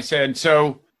Buddhism, and I said,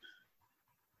 so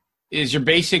is your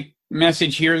basic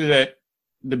message here that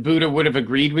the Buddha would have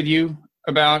agreed with you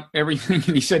about everything?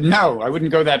 And he said, no, I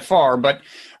wouldn't go that far. But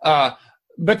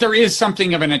there is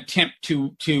something of an attempt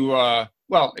to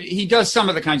well, he does some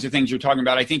of the kinds of things you're talking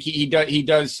about. I think he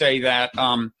does say that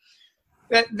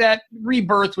that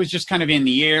rebirth was just kind of in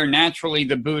the air. Naturally,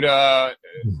 the Buddha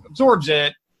absorbs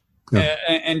it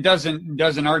and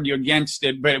doesn't argue against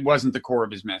it, but it wasn't the core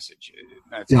of his message.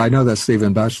 I know that's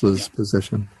Stephen Batchelor's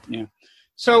position. Yeah.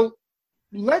 So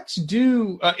let's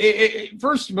do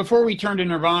first, before we turn to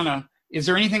nirvana, is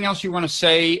there anything else you want to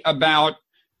say about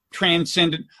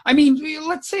transcendent? I mean,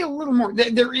 let's say a little more.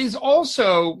 There is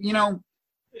also,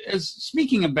 as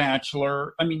speaking of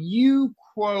Batchelor, I mean, you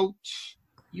quote,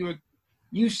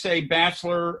 you say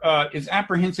Batchelor is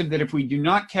apprehensive that if we do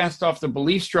not cast off the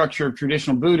belief structure of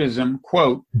traditional Buddhism,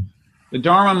 quote, the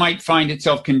Dharma might find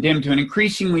itself condemned to an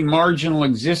increasingly marginal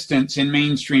existence in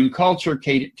mainstream culture,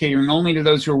 catering only to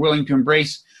those who are willing to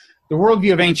embrace the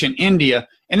worldview of ancient India.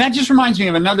 And that just reminds me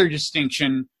of another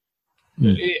distinction,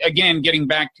 again, getting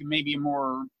back to maybe a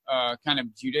more kind of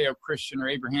Judeo-Christian or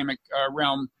Abrahamic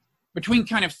realm, between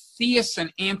kind of theists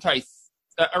and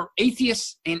or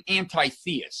atheists and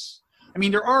anti-theists. I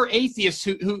mean, there are atheists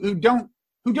who don't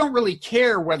really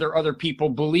care whether other people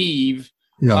believe.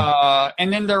 Yeah.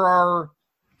 And then there are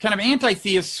kind of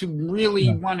anti-theists who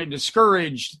really want to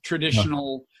discourage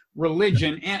traditional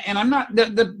religion. And I'm not,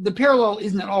 the parallel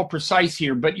isn't at all precise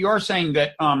here, but you are saying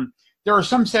that there are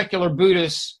some secular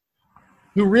Buddhists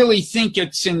who really think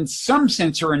it's in some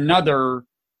sense or another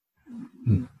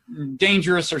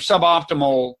dangerous or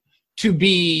suboptimal to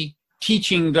be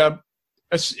teaching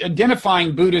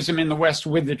identifying Buddhism in the West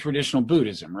with the traditional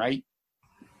Buddhism, right?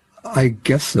 I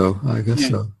guess so.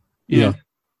 Yeah.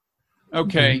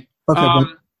 Okay. Okay.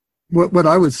 What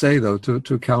I would say, though,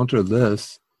 to counter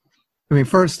this, I mean,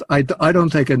 first, I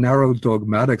don't take a narrow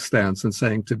dogmatic stance in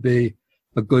saying to be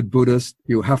a good Buddhist,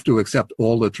 you have to accept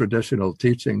all the traditional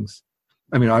teachings.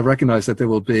 I mean, I recognize that there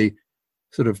will be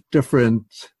sort of different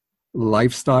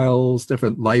lifestyles,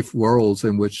 different life worlds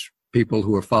in which people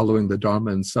who are following the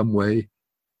Dharma in some way,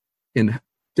 in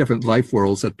different life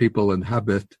worlds that people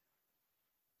inhabit.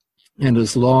 And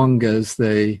as long as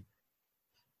they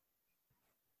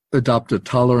adopt a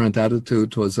tolerant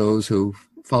attitude towards those who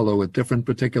follow a different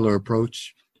particular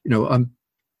approach, I'm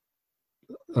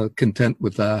content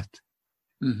with that.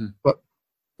 Mm-hmm. But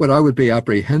what I would be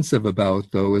apprehensive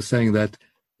about, though, is saying that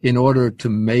in order to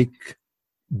make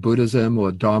Buddhism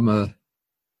or Dharma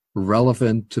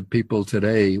relevant to people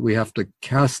today, we have to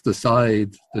cast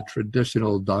aside the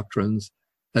traditional doctrines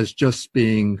as just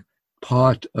being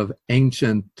part of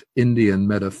ancient Indian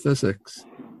metaphysics.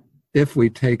 If we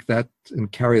take that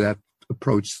and carry that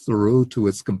approach through to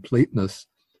its completeness,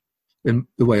 in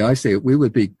the way I see it, we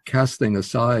would be casting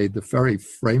aside the very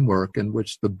framework in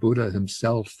which the Buddha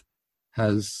himself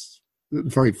has, the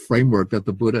very framework that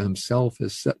the Buddha himself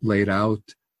has laid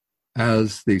out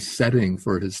as the setting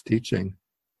for his teaching.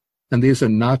 And these are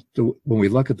not, when we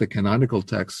look at the canonical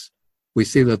texts, we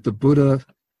see that the Buddha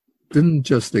didn't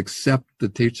just accept the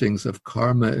teachings of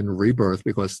karma and rebirth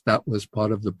because that was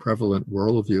part of the prevalent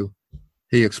worldview.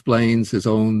 He explains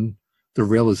the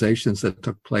realizations that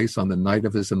took place on the night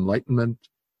of his enlightenment.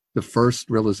 The first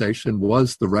realization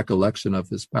was the recollection of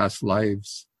his past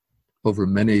lives over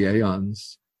many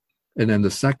aeons. And then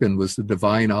the second was the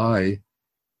divine eye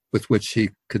with which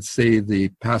he could see the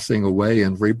passing away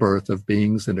and rebirth of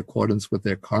beings in accordance with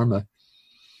their karma.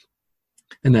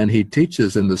 And then he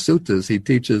teaches in the suttas, he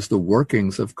teaches the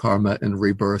workings of karma and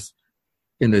rebirth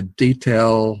in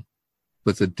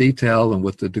with the detail and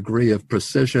with the degree of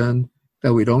precision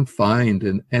that we don't find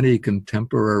in any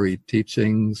contemporary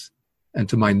teachings, and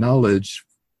to my knowledge,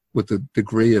 with the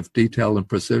degree of detail and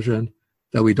precision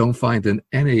that we don't find in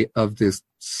any of the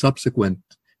subsequent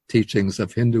teachings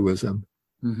of Hinduism.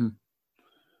 Mm-hmm.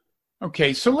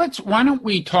 Okay, so why don't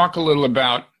we talk a little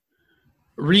about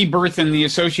rebirth and the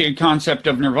associated concept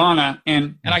of nirvana?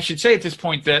 And I should say at this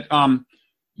point that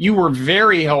you were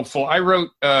very helpful. I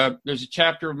wrote, there's a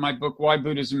chapter of my book, Why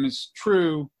Buddhism is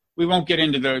True. We won't get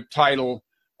into the title,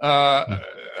 the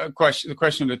question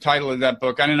of the title of that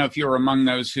book. I don't know if you're among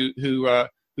those who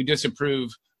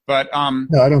disapprove, but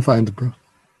no, I don't find the problem.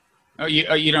 Oh,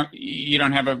 you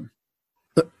don't have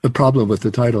a problem with the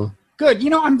title. Good.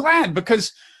 I'm glad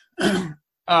because,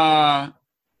 I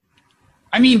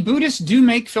mean, Buddhists do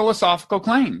make philosophical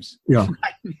claims. Yeah.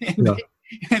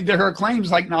 And there are claims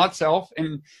like not self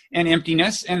and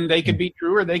emptiness, and they could be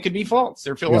true or they could be false.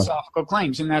 They're philosophical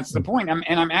claims, and that's the point.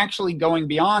 I'm actually going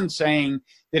beyond saying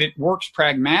that it works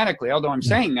pragmatically, although I'm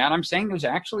saying that. I'm saying there's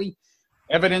actually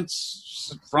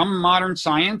evidence from modern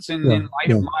science and in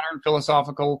light of modern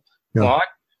philosophical thought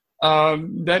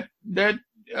that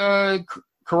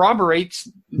corroborates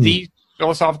these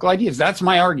philosophical ideas. That's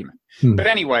my argument. But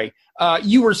anyway,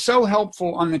 you were so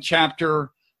helpful on the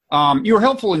chapter. You were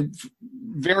helpful in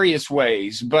various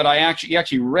ways, but you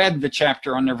actually read the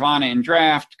chapter on nirvana in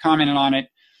draft, commented on it,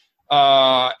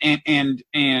 and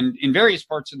in various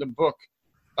parts of the book,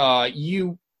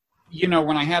 you know,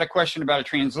 when I had a question about a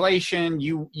translation,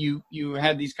 you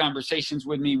had these conversations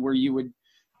with me where you would,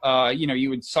 you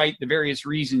would cite the various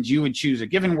reasons you would choose a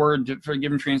given word for a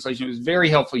given translation. It was very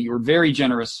helpful. You were very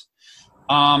generous.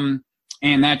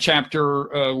 And that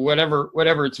chapter,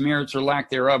 whatever its merits or lack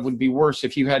thereof, would be worse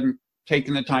if you hadn't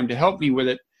taken the time to help me with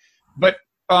it. But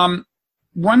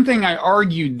one thing I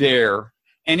argued there,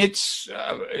 and there's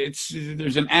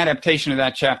an adaptation of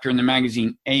that chapter in the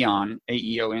magazine Aeon,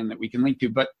 Aeon, that we can link to.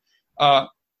 But an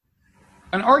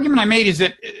argument I made is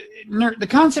that the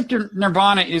concept of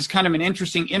nirvana is kind of an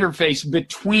interesting interface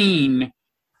between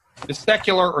the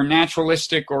secular or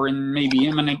naturalistic, or in maybe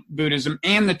immanent Buddhism,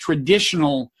 and the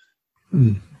traditional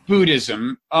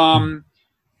Buddhism. And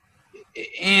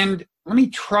let me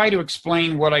try to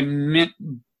explain what I meant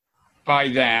by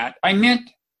that. I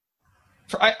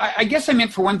guess I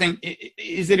meant, for one thing,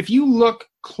 is that if you look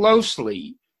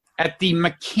closely at the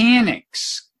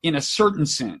mechanics, in a certain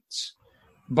sense,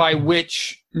 by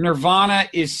which nirvana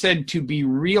is said to be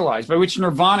realized, by which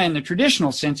nirvana in the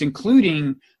traditional sense,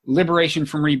 including liberation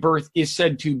from rebirth, is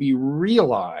said to be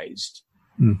realized,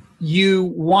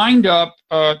 you wind up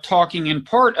talking in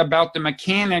part about the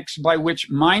mechanics by which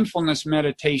mindfulness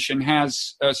meditation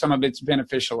has some of its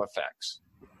beneficial effects.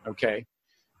 Okay.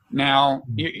 Now,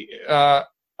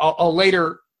 I'll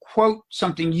later quote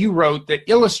something you wrote that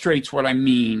illustrates what I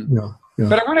mean. Yeah.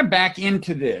 But I want to back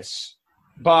into this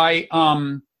by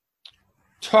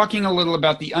talking a little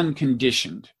about the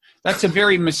unconditioned. That's a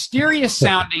very mysterious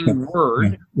sounding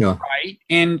word, right?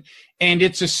 And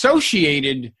it's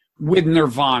associated with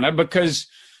nirvana because,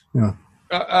 and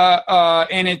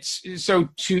it's so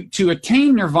to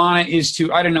attain nirvana is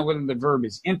to, I don't know whether the verb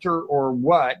is enter or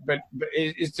what, but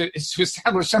it's to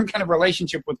establish some kind of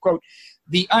relationship with, quote,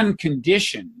 the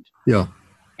unconditioned. Yeah.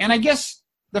 And I guess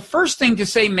the first thing to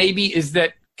say maybe is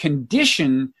that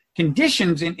conditions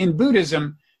in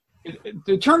Buddhism,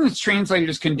 the term that's translated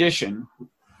as condition,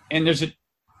 and there's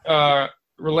a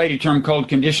related term called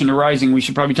condition arising we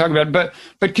should probably talk about,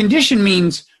 but condition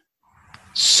means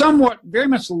somewhat, very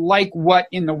much like what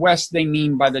in the West they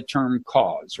mean by the term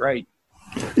cause, right?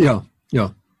 Yeah.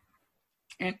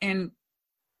 And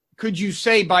could you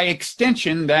say by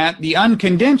extension that the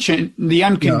unconditioned...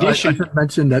 I should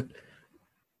mention that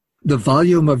the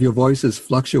volume of your voice is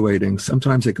fluctuating.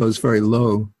 Sometimes it goes very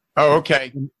low. Oh,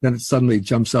 okay. Then it suddenly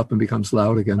jumps up and becomes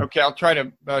loud again. Okay, I'll try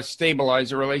to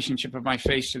stabilize the relationship of my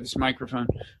face to this microphone.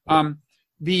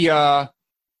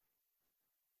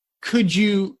 Could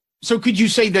you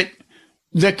say that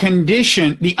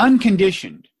the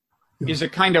unconditioned is a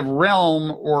kind of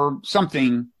realm or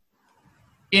something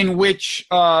in which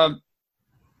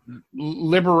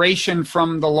liberation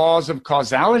from the laws of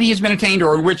causality has been attained,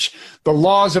 or in which the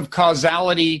laws of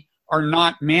causality are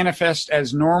not manifest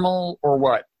as normal, or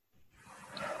what?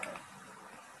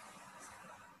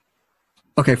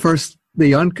 Okay, first,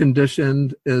 the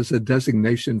unconditioned is a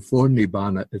designation for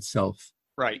Nibbana itself.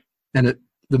 Right. And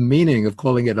the meaning of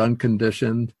calling it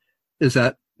unconditioned is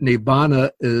that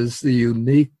Nibbana is the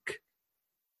unique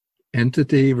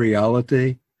entity,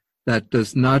 reality, that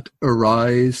does not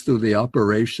arise through the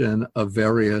operation of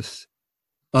various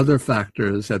other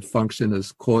factors that function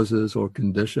as causes or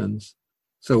conditions.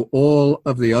 So all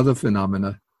of the other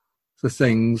phenomena,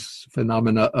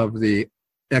 phenomena of the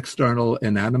external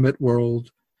inanimate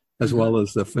world, as well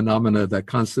as the phenomena that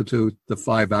constitute the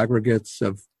five aggregates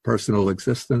of personal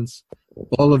existence,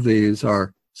 all of these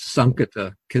are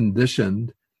sankata,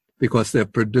 conditioned, because they're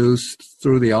produced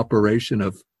through the operation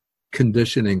of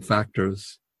conditioning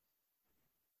factors.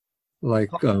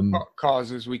 Like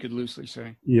causes, we could loosely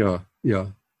say. Yeah.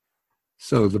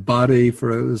 So the body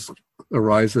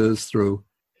arises through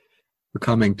the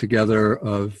coming together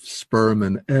of sperm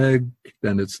and egg,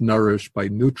 then it's nourished by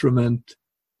nutriment.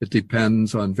 It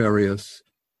depends on various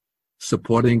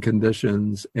supporting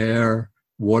conditions, air,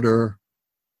 water,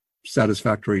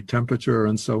 satisfactory temperature,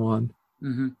 and so on.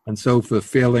 Mm-hmm. And so for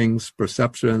feelings,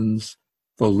 perceptions,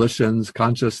 volitions,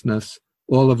 consciousness,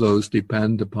 all of those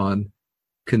depend upon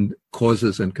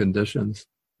causes and conditions.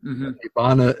 Mm-hmm.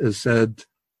 Nibbana is said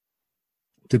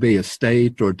to be a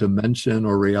state or dimension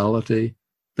or reality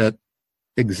that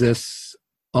exists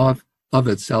of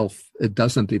itself. It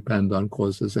doesn't depend on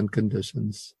causes and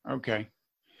conditions. Okay.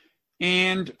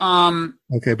 And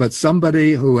okay, but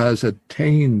somebody who has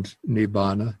attained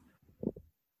nibbana,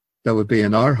 that would be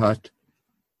an arhat,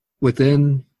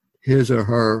 within his or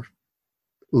her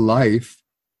life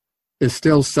is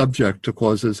still subject to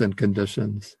causes and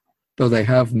conditions, though they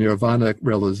have nirvana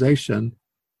realization,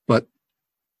 but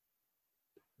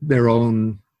their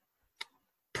own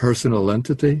personal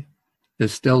entity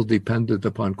is still dependent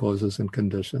upon causes and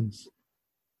conditions.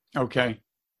 Okay.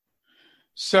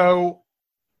 So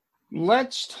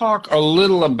let's talk a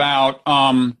little about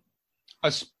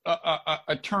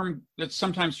a term that's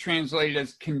sometimes translated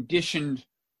as conditioned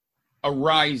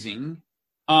arising.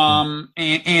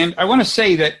 And I want to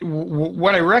say that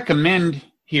what I recommend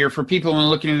here for people who are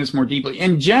looking at this more deeply,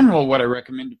 in general, what I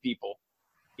recommend to people,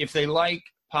 if they like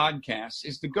podcasts,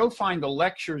 is to go find the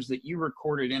lectures that you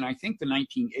recorded in, I think, the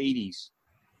 1980s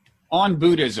on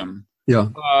Buddhism. Yeah.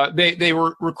 They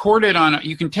were recorded on,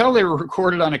 you can tell they were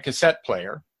recorded on a cassette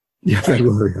player. Yeah, they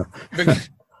were, yeah. But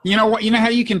you know what? You know how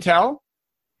you can tell?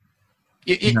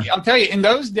 I'll tell you, in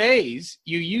those days,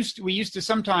 we used to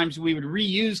sometimes we would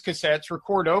reuse cassettes,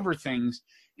 record over things,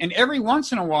 and every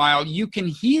once in a while you can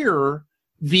hear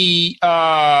the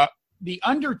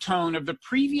undertone of the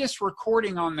previous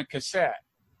recording on the cassette.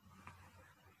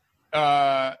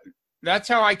 That's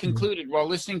how I concluded while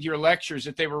listening to your lectures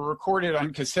that they were recorded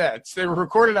on cassettes. They were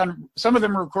recorded on, some of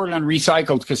them were recorded on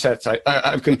recycled cassettes.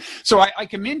 So I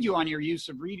commend you on your use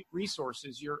of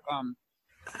resources. Your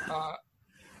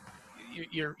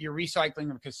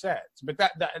recycling of cassettes, but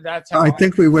that's how I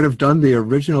think we would have done the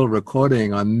original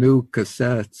recording on new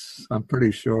cassettes. I'm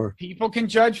pretty sure people can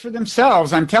judge for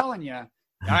themselves. I'm telling you,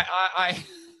 I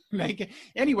make it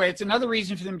anyway. It's another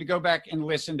reason for them to go back and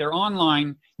listen. They're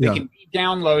online. They can be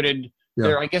downloaded.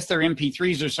 I guess they're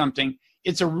MP3s or something.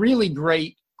 It's a really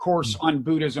great course on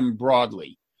Buddhism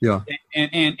broadly. Yeah,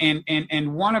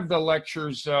 and one of the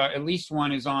lectures, at least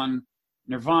one, is on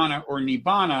nirvana or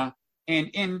nibbana. And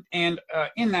in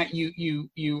that you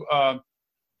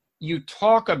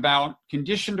talk about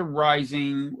conditioned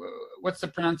arising. What's the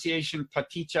pronunciation?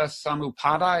 Paticca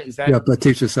samuppada? Is that? Yeah,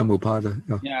 paticca samuppada.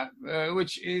 Yeah,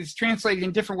 which is translated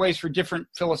in different ways for different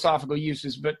philosophical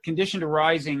uses, but conditioned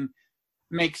arising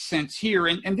makes sense here.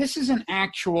 And this is an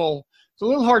actual. It's a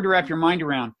little hard to wrap your mind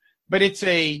around, but it's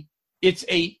a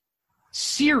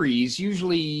series,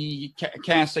 usually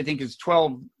cast, I think, is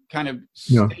 12 kind of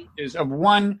stages of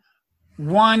one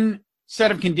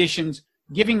set of conditions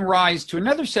giving rise to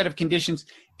another set of conditions,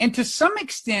 and to some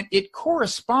extent it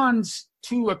corresponds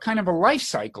to a kind of a life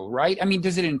cycle, right? I mean,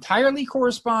 does it entirely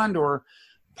correspond or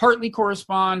partly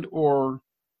correspond, or?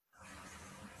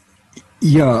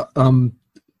 Yeah,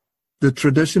 the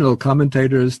traditional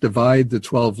commentators divide the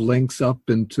 12 links up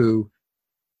into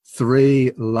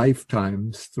 3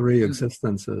 lifetimes, 3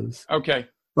 existences. Okay.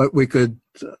 But we could,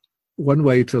 one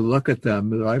way to look at them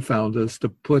that I found is to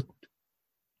put,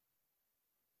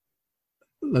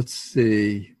 let's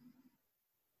see,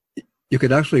 you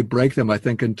could actually break them, I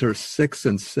think, into 6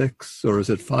 and 6, or is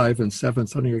it 5 and 7,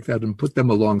 something like that, and put them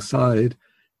alongside.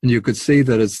 And you could see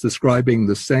that it's describing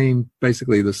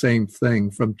basically the same thing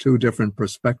from 2 different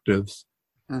perspectives,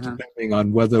 depending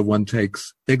on whether one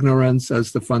takes ignorance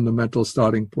as the fundamental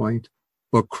starting point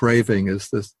or craving as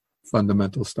the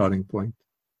fundamental starting point.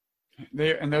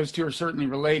 And those 2 are certainly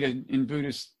related in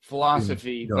Buddhist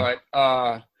philosophy, but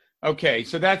okay,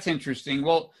 so that's interesting.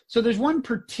 Well, so there's one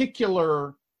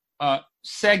particular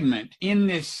segment in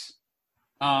this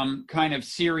kind of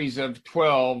series of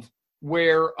 12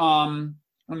 where,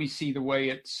 let me see the way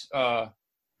it's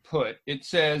put. It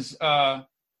says,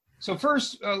 so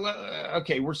first,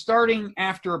 okay, we're starting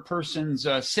after a person's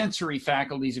sensory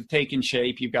faculties have taken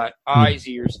shape. You've got eyes,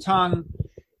 ears, tongue,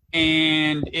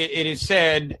 and it is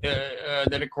said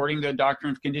that according to the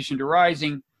doctrine of conditioned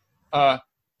arising,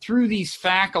 through these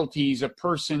faculties, a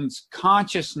person's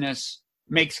consciousness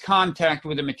makes contact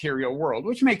with the material world,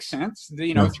 which makes sense.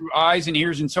 Through eyes and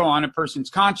ears and so on, a person's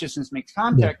consciousness makes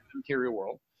contact with the material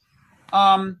world.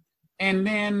 And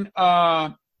then,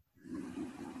 or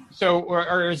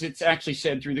as it's actually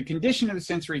said, through the condition of the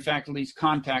sensory faculties,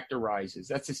 contact arises.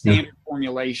 That's a standard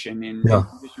formulation in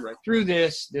condition, right? Through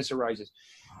this arises.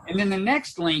 And then the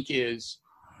next link is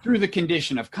through the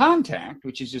condition of contact,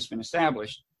 which has just been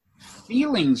established,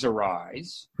 feelings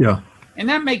arise. Yeah. And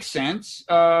that makes sense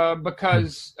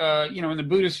because, in the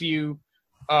Buddhist view,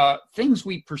 things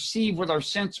we perceive with our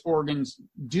sense organs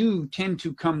do tend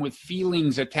to come with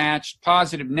feelings attached,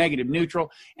 positive, negative,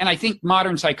 neutral. And I think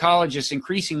modern psychologists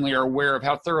increasingly are aware of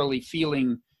how thoroughly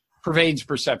feeling pervades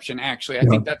perception, actually. I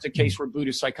think that's a case where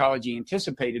Buddhist psychology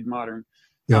anticipated modern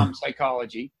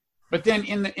psychology. But then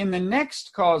in the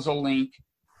next causal link,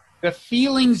 the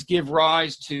feelings give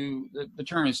rise to, the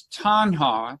term is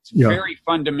tanha. It's very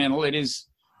fundamental. It is,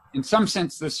 in some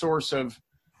sense, the source of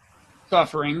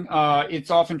suffering.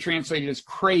 It's often translated as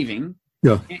craving.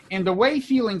 Yeah. And the way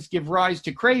feelings give rise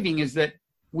to craving is that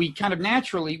we kind of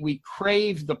naturally, we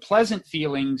crave the pleasant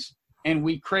feelings and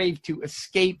we crave to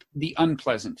escape the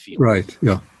unpleasant feelings. Right,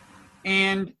 yeah.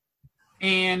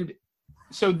 And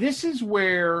so this is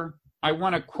where I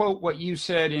want to quote what you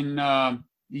said in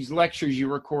these lectures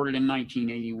you recorded in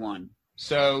 1981.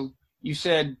 So you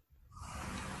said,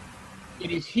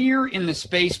 "It is here in the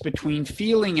space between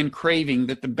feeling and craving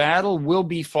that the battle will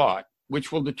be fought,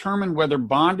 which will determine whether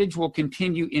bondage will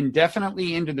continue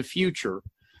indefinitely into the future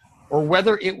or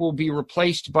whether it will be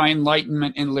replaced by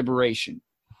enlightenment and liberation.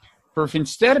 For if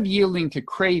instead of yielding to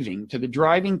craving, to the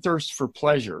driving thirst for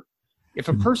pleasure, if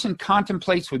a person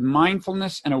contemplates with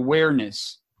mindfulness and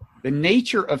awareness the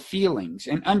nature of feelings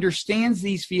and understands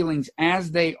these feelings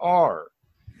as they are,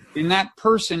 then that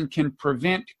person can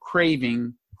prevent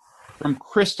craving from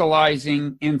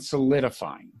crystallizing and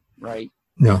solidifying," right?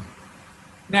 Yeah.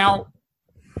 Now,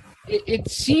 it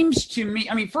seems to me,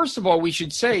 I mean, first of all, we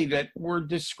should say that we're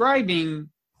getting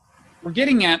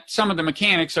at some of the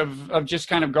mechanics of just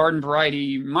kind of garden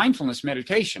variety mindfulness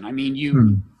meditation. I mean,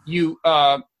 you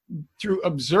through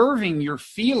observing your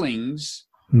feelings,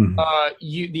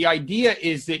 the idea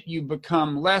is that you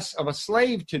become less of a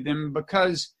slave to them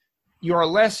because you're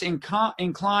less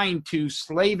inclined to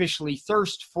slavishly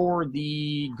thirst for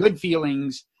the good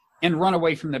feelings and run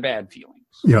away from the bad feelings.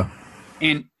 Yeah.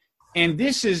 And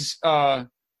this is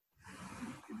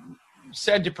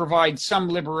said to provide some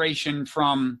liberation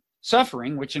from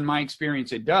suffering, which in my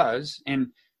experience it does.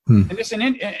 And it's an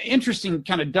interesting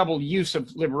kind of double use of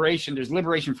liberation. There's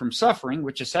liberation from suffering,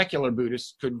 which a secular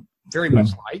Buddhist could very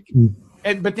much like.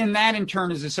 But then that in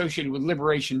turn is associated with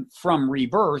liberation from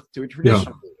rebirth to a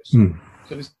traditional Buddhist.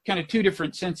 So there's kind of two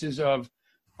different senses of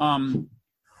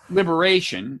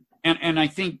liberation. And I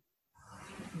think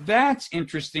that's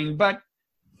interesting. But,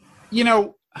 you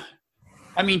know,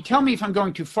 I mean, tell me if I'm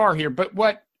going too far here, but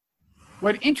what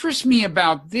interests me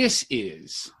about this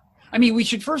is, I mean, we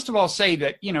should first of all say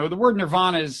that, you know, the word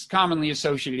nirvana is commonly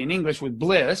associated in English with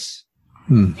bliss.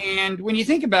 And when you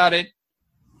think about it,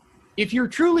 if you're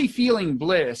truly feeling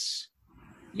bliss,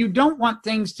 you don't want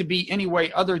things to be any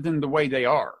way other than the way they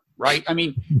are, right? I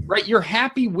mean, right, you're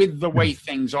happy with the way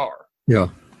things are. Yeah.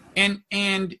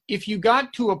 And if you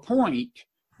got to a point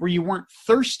where you weren't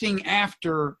thirsting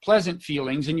after pleasant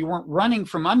feelings and you weren't running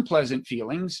from unpleasant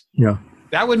feelings,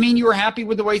 that would mean you were happy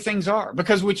with the way things are,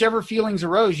 because whichever feelings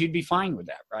arose, you'd be fine with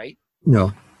that, right?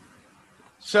 Yeah.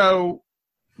 So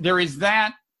there is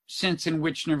that sense in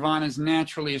which nirvana is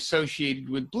naturally associated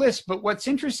with bliss. But what's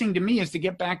interesting to me is to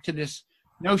get back to this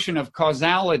notion of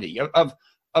causality, of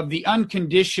the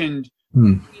unconditioned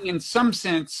being in some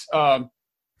sense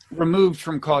removed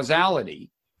from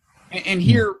causality. And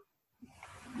here,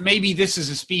 maybe this is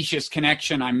a specious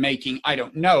connection I'm making, I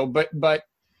don't know, but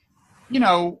you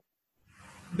know,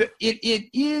 it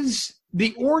is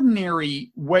the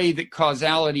ordinary way that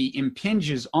causality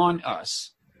impinges on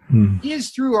us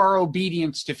is through our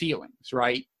obedience to feelings,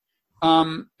 right?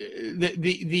 To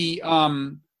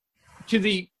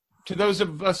those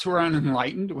of us who are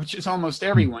unenlightened, which is almost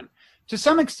everyone, to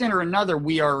some extent or another,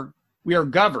 we are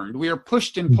governed, we are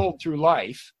pushed and pulled through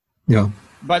life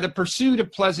by the pursuit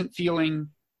of pleasant feeling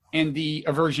and the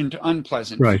aversion to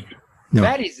unpleasant feeling.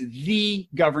 That is the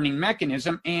governing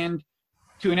mechanism, and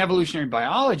to an evolutionary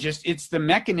biologist, it's the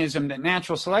mechanism that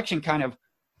natural selection kind of,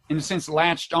 in a sense,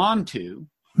 latched onto,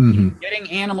 getting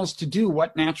animals to do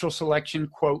what natural selection,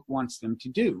 quote, wants them to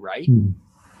do, right?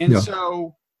 And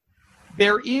so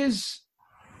there is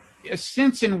a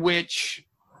sense in which,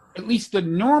 at least the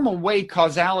normal way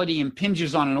causality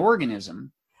impinges on an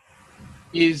organism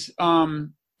is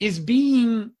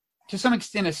being, to some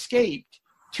extent, escaped,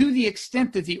 to the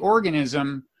extent that the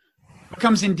organism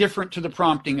becomes indifferent to the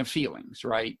prompting of feelings,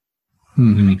 right?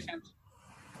 Does that make sense?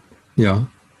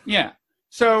 Yeah.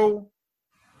 So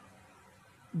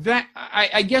that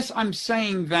I guess I'm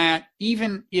saying that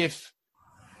even if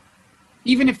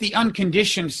the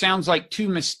unconditioned sounds like too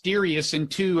mysterious and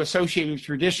too associated with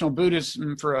traditional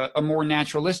Buddhism for a more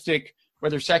naturalistic,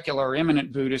 whether secular or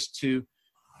immanent Buddhist, to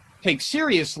take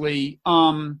seriously,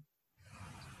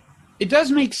 it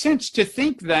does make sense to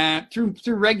think that through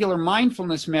regular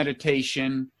mindfulness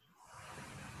meditation,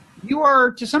 you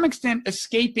are to some extent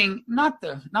escaping not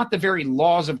the very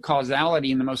laws of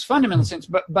causality in the most fundamental sense,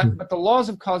 but the laws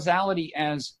of causality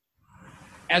as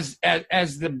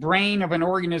the brain of an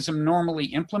organism normally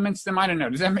implements them. I don't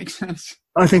know. Does that make sense?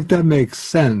 I think that makes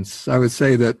sense. I would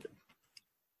say that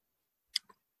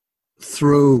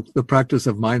through the practice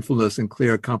of mindfulness and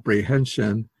clear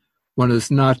comprehension, one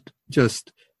is not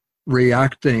just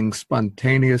reacting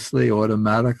spontaneously,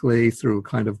 automatically through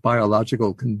kind of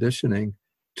biological conditioning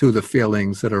to the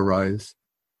feelings that arise.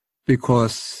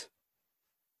 Because,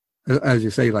 as you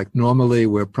say, like normally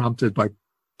we're prompted by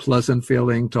pleasant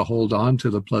feeling to hold on to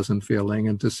the pleasant feeling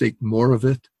and to seek more of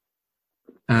it.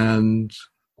 And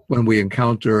when we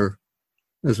encounter,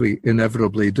 as we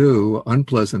inevitably do,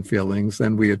 unpleasant feelings,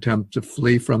 then we attempt to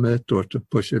flee from it or to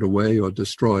push it away or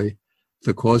destroy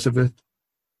the cause of it.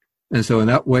 And so in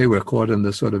that way, we're caught in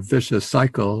this sort of vicious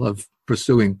cycle of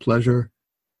pursuing pleasure,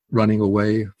 running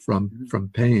away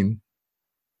from pain.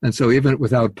 And so even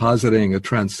without positing a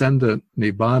transcendent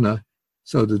nibbana,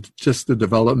 so just the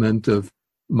development of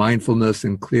mindfulness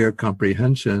and clear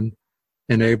comprehension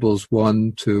enables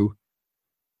one to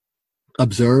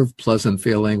observe pleasant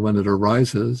feeling when it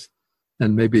arises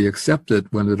and maybe accept it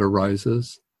when it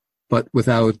arises, but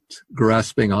without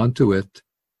grasping onto it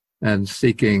and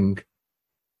seeking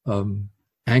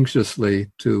anxiously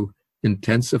to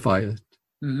intensify it.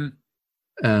 Mm-hmm.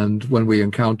 And when we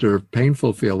encounter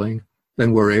painful feeling,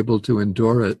 then we're able to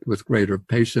endure it with greater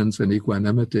patience and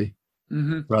equanimity,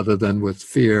 rather than with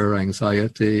fear,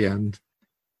 anxiety, and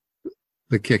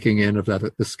the kicking in of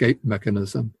that escape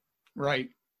mechanism. Right.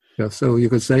 Yeah, so you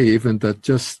could say even that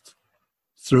just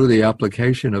through the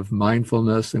application of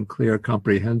mindfulness and clear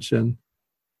comprehension,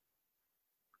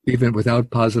 even without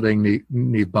positing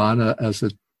nibbana as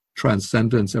a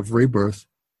transcendence of rebirth,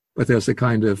 but there's a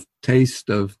kind of taste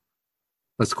of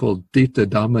what's called Dita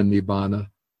Dhamma Nibbana,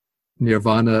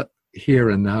 nirvana here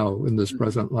and now in this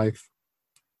present life,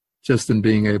 just in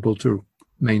being able to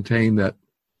maintain that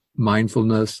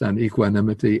mindfulness and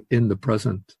equanimity in the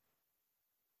present.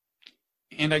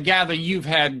 And I gather you've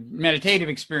had meditative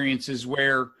experiences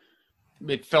where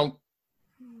it felt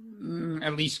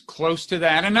at least close to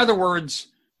that. In other words,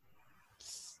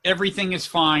 everything is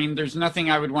fine. There's nothing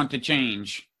I would want to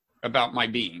change about my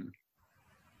being.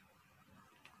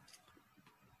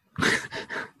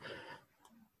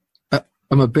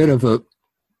 I'm a bit of a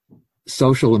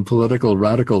social and political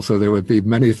radical, so there would be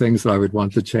many things that I would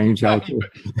want to change out.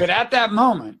 But at that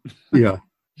moment. Yeah.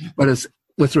 But it's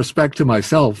with respect to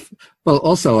myself. Well,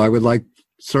 also, I would like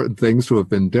certain things to have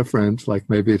been different, like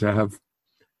maybe to have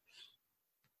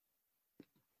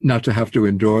not to have to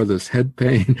endure this head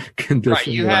pain condition. Right,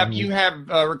 you have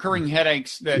recurring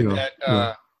headaches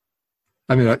that.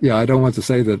 I mean, I don't want to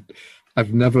say that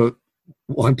I've never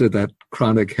wanted that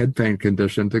chronic head pain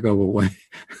condition to go away.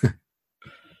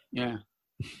 Yeah.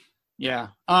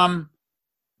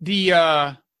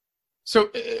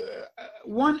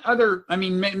 One other, I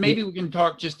mean, maybe we can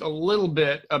talk just a little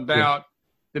bit about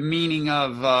the meaning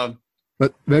of.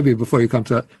 But maybe before you come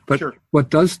to that, but sure. What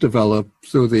does develop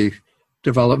through the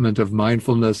development of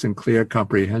mindfulness and clear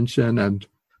comprehension and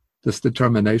this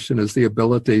determination is the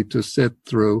ability to sit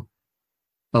through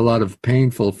a lot of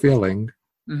painful feeling,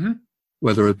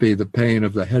 whether it be the pain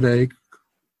of the headache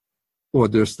or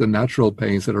just the natural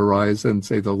pains that arise in,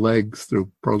 say, the legs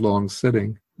through prolonged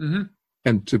sitting,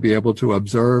 and to be able to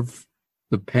observe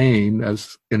the pain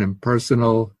as an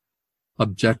impersonal,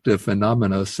 objective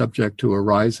phenomena subject to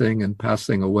arising and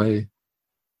passing away,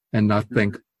 and not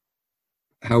think,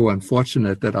 how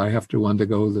unfortunate that I have to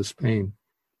undergo this pain.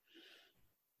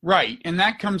 Right, and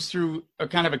that comes through a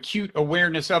kind of acute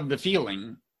awareness of the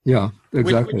feeling. Yeah,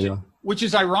 exactly. Which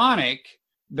is ironic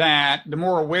that the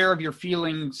more aware of your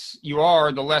feelings you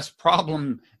are, the less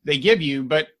problem they give you.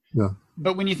 But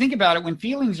when you think about it, when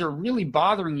feelings are really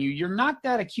bothering you, you're not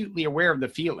that acutely aware of the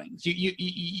feelings.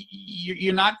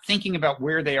 You're not thinking about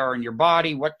where they are in your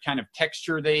body, what kind of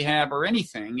texture they have, or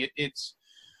anything.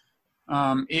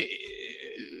 They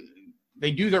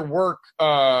do their work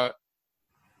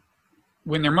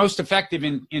when they're most effective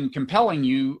in compelling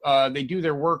you. They do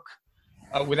their work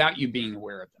without you being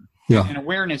aware of them. Yeah. And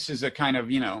awareness is a kind of,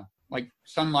 like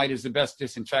sunlight is the best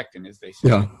disinfectant, as they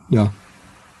say. Yeah.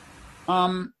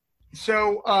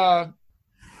 So I'd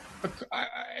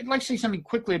like to say something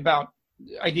quickly about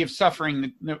the idea of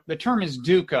suffering. The term is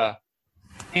dukkha.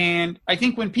 And I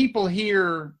think when people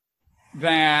hear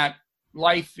that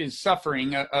life is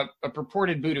suffering, a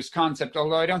purported Buddhist concept,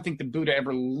 although I don't think the Buddha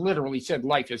ever literally said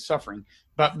life is suffering,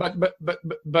 but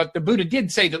the Buddha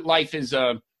did say that life is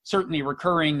certainly a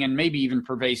recurring and maybe even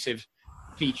pervasive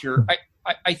feature.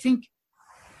 I think,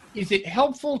 is it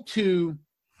helpful to,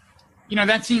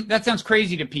 that sounds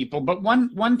crazy to people, but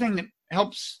one thing that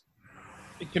helps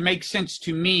it to make sense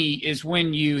to me is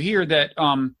when you hear that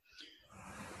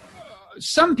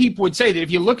some people would say that if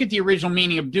you look at the original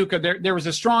meaning of dukkha, there was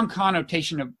a strong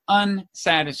connotation of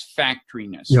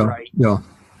unsatisfactoriness, right? Yeah.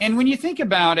 And when you think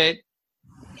about it,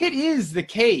 it is the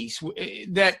case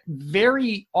that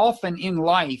very often in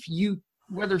life, you,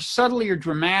 whether subtly or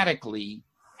dramatically,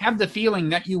 have the feeling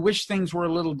that you wish things were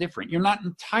a little different. You're not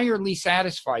entirely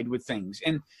satisfied with things.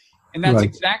 And that's Right.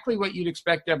 exactly what you'd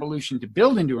expect evolution to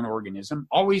build into an organism,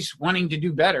 always wanting to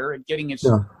do better at getting its,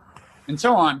 and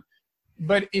so on.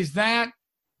 But is that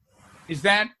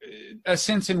a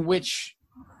sense in which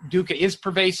dukkha is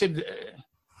pervasive?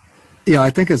 Yeah, I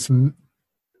think it's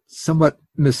somewhat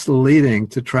misleading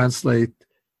to translate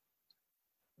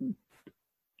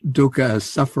dukkha as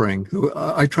suffering.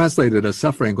 I translate it as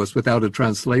suffering because without a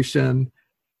translation,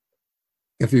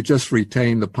 if you just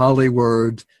retain the Pali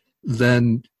word,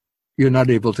 then you're not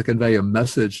able to convey a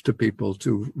message to people,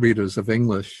 to readers of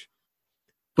English.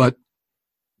 But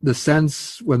the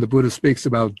sense when the Buddha speaks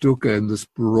about dukkha in this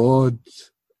broad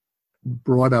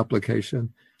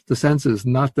application, the sense is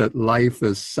not that life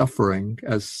is suffering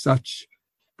as such,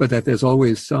 but that there's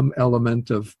always some element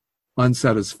of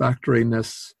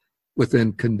unsatisfactoriness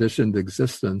within conditioned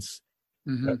existence.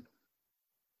 Mm-hmm.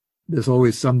 There's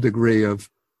always some degree of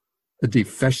a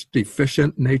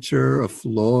deficient nature, a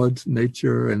flawed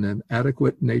nature, an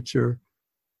inadequate nature,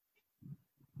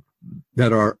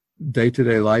 that our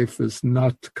day-to-day life is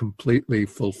not completely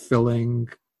fulfilling.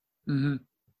 Mm-hmm.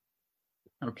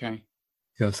 Okay.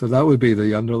 Yeah, so that would be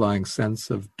the underlying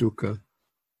sense of dukkha.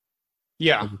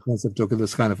 Yeah. The sense of dukkha,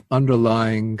 this kind of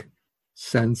underlying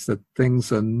sense that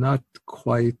things are not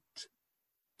quite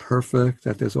perfect,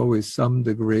 that there's always some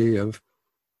degree of,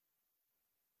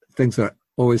 things are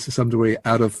always to some degree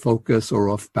out of focus or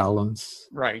off balance.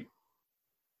 Right.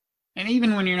 And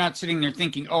even when you're not sitting there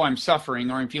thinking, oh, I'm suffering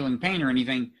or I'm feeling pain or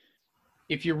anything,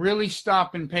 if you really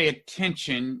stop and pay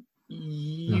attention,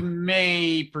 you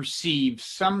may perceive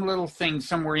some little thing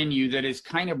somewhere in you that is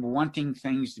kind of wanting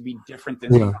things to be different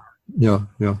than they are. Yeah.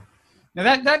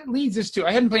 Now that leads us to,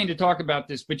 I hadn't planned to talk about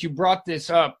this, but you brought this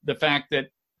up, the fact that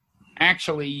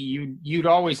actually you'd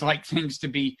always like things to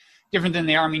be different than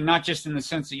they are. I mean, not just in the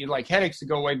sense that you'd like headaches to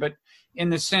go away, but in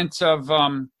the sense of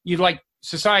you'd like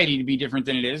society to be different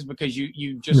than it is, because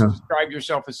you just describe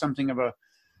yourself as something of a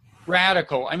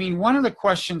radical. I mean, one of the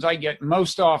questions I get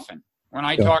most often when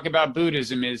I talk about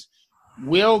Buddhism is,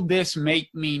 will this make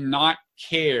me not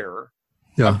care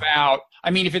about,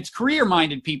 I mean, if it's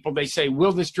career-minded people, they say,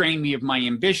 will this drain me of my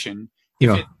ambition? If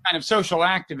it's kind of social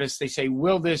activists, they say,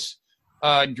 will this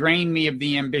drain me of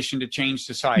the ambition to change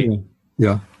society?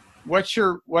 Yeah. What's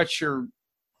your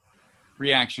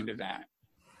reaction to that?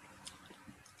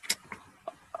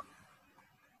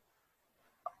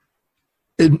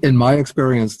 In my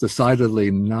experience,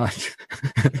 decidedly not.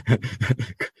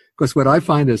 Because what I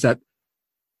find is that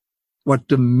what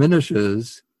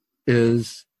diminishes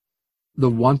is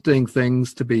the wanting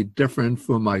things to be different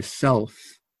for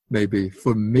myself, maybe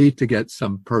for me to get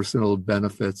some personal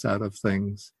benefits out of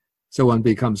things. So one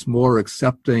becomes more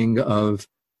accepting of,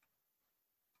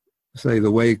 say,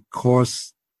 the way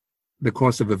the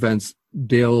course of events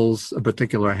deals a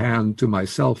particular hand to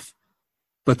myself.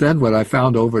 But then what I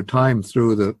found over time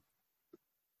through the,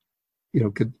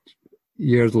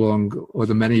 years-long or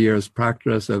the many years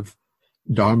practice of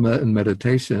Dharma and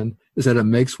meditation is that it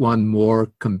makes one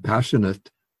more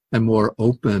compassionate and more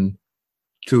open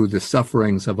to the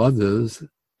sufferings of others,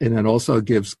 and it also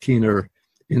gives keener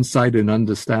insight and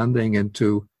understanding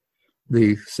into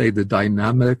the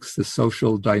dynamics, the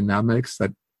social dynamics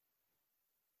that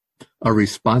are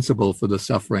responsible for the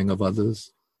suffering of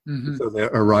others. Mm-hmm. So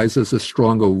there arises a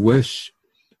stronger wish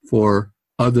for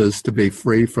others to be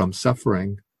free from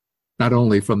suffering, not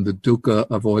only from the dukkha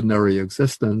of ordinary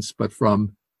existence, but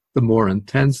from the more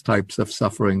intense types of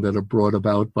suffering that are brought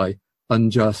about by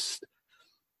unjust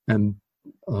and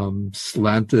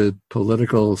slanted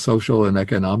political, social, and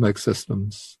economic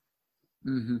systems.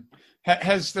 Mm-hmm.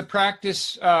 Has the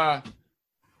practice, do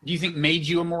you think, made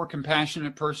you a more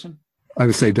compassionate person? I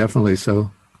would say definitely so.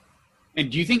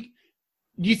 And do you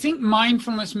think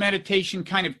mindfulness meditation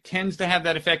kind of tends to have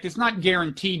that effect? It's not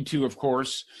guaranteed to, of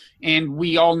course, and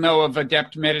we all know of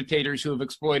adept meditators who have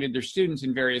exploited their students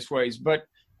in various ways. But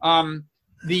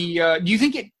do you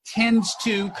think it tends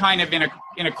to kind of in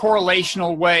a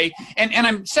correlational way? And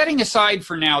I'm setting aside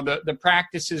for now the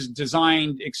practices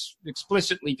designed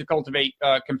explicitly to cultivate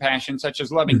compassion, such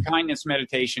as loving kindness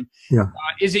meditation. Yeah.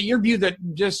 Is it your view that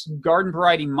just garden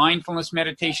variety mindfulness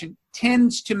meditation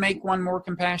tends to make one more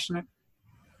compassionate?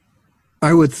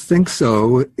 I would think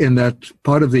so, in that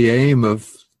part of the aim of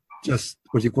just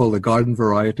what you call the garden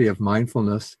variety of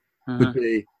mindfulness would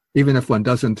be, even if one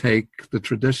doesn't take the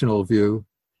traditional view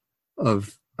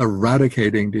of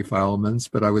eradicating defilements,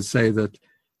 but I would say that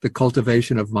the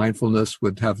cultivation of mindfulness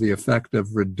would have the effect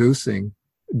of reducing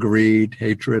greed,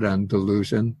 hatred, and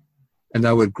delusion. And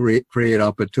that would create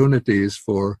opportunities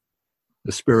for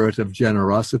the spirit of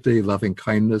generosity, loving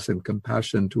kindness, and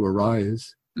compassion to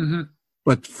arise. Mm-hmm.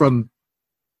 But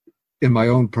in my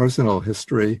own personal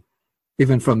history,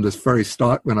 even from this very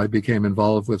start when I became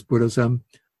involved with Buddhism,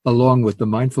 along with the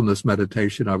mindfulness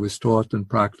meditation, I was taught and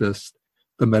practiced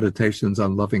the meditations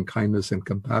on loving kindness and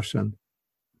compassion.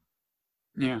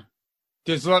 Yeah.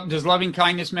 Does loving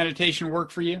kindness meditation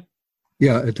work for you?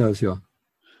 Yeah, it does, yeah.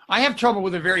 I have trouble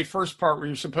with the very first part where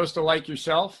you're supposed to like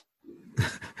yourself.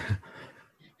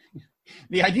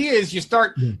 The idea is you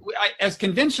start, as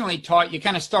conventionally taught, you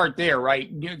kind of start there, right?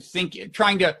 You think,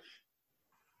 trying to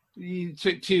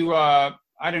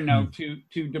I don't know,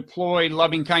 to deploy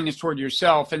loving kindness toward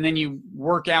yourself, and then you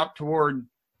work out toward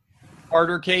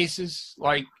harder cases,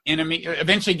 like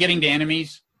eventually getting to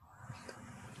enemies.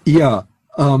 Yeah.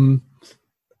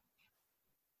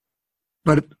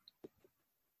 But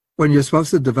when you're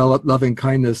supposed to develop loving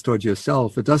kindness towards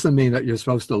yourself, it doesn't mean that you're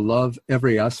supposed to love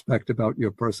every aspect about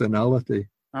your personality.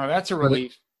 Oh, that's a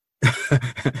relief.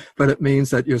 But it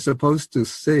means that you're supposed to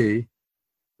see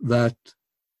that,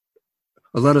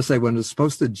 or let us say, when it's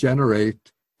supposed to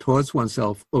generate towards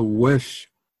oneself a wish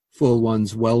for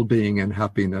one's well-being and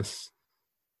happiness.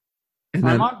 And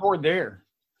I'm on board there.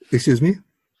 Excuse me?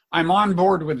 I'm on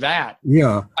board with that.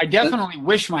 Yeah. I definitely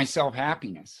wish myself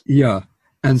happiness. Yeah.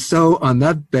 And so on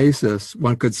that basis,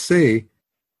 one could see,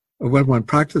 when one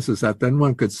practices that, then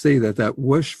one could see that that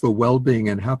wish for well-being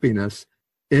and happiness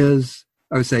is,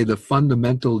 I would say, the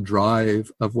fundamental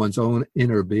drive of one's own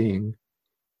inner being.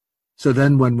 So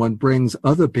then when one brings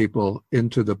other people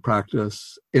into the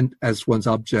practice as one's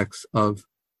objects of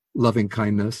loving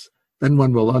kindness, then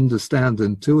one will understand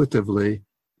intuitively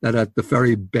that at the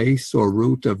very base or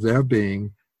root of their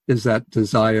being is that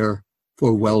desire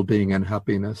for well-being and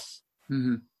happiness.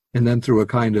 Mm-hmm. And then through a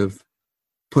kind of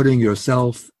putting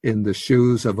yourself in the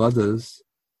shoes of others,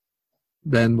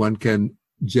 then one can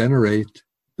generate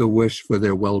the wish for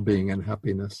their well-being and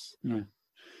happiness. Yeah.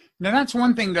 Now that's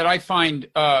one thing that I find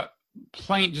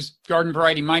plain, just garden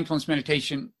variety mindfulness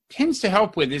meditation tends to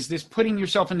help with, is this putting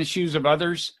yourself in the shoes of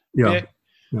others. Yeah.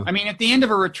 Yeah. I mean, at the end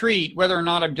of a retreat, whether or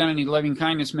not I've done any loving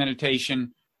kindness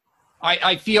meditation,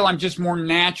 I feel I'm just more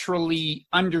naturally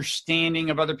understanding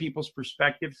of other people's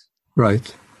perspectives.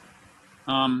 Right.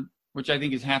 Which I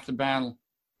think is half the battle.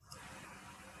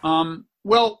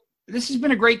 Well, this has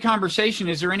been a great conversation.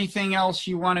 Is there anything else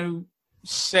you want to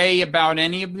say about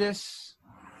any of this?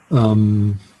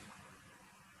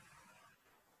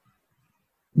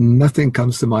 Nothing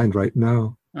comes to mind right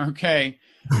now. Okay.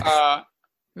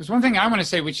 There's one thing I want to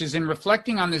say, which is in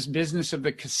reflecting on this business of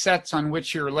the cassettes on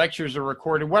which your lectures are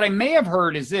recorded, what I may have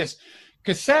heard is this.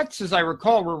 Cassettes, as I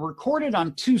recall, were recorded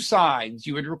on two sides.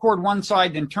 You would record one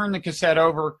side, then turn the cassette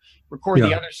over, record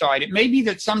the other side. It may be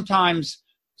that sometimes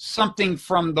something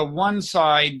from the one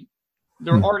side,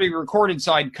 the already recorded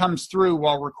side, comes through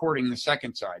while recording the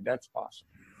second side. That's possible.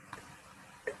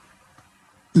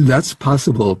 That's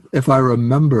possible. If I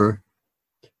remember,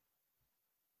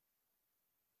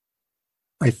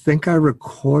 I think I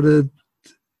recorded,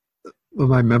 well,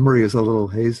 my memory is a little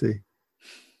hazy,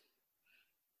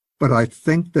 but I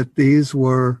think that these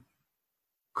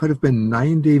could have been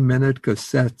 90-minute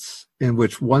cassettes in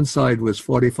which one side was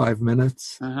 45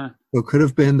 minutes. Uh-huh. It could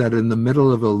have been that in the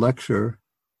middle of a lecture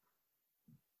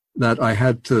that I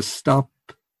had to stop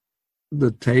the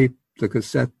tape, the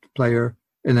cassette player,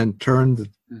 and then turn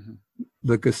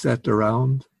the cassette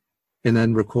around and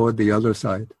then record the other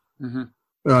side. Mm-hmm.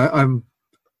 But I'm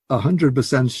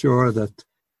 100% sure that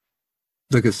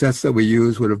the cassettes that we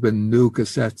use would have been new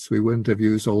cassettes. We wouldn't have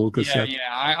used old cassettes.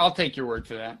 Yeah, I'll take your word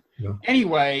for that. Yeah.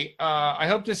 Anyway, I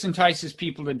hope this entices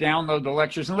people to download the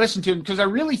lectures and listen to them, because I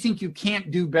really think you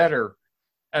can't do better.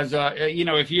 As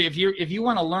if you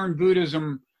want to learn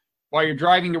Buddhism while you're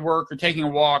driving to work or taking a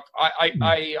walk,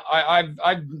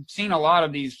 I've seen a lot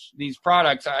of these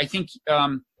products. I think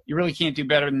you really can't do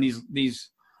better than these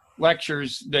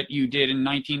lectures that you did in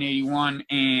 1981,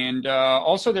 and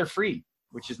also they're free,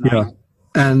 which is nice. Yeah.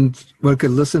 And one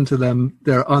could listen to them.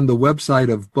 They're on the website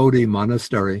of Bodhi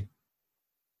Monastery.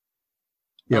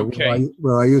 Yeah, okay.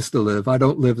 Where I used to live. I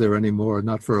don't live there anymore,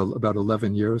 not for about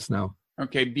 11 years now.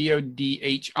 Okay,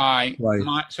 BODHI.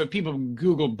 Right. So people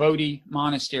Google Bodhi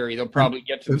Monastery, they'll probably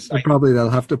get to the site. They'll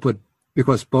have to put,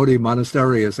 because Bodhi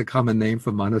Monastery is a common name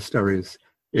for monasteries.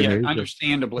 Yeah,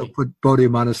 understandably. They'll put Bodhi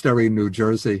Monastery, New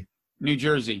Jersey. New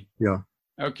Jersey. Yeah.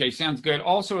 Okay, sounds good.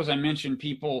 Also, as I mentioned,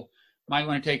 people might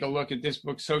want to take a look at this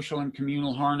book, Social and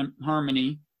Communal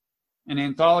Harmony, an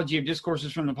anthology of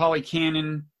discourses from the Pali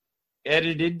Canon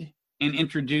edited and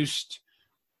introduced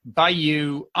by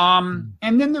you. And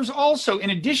then there's also,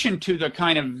 in addition to the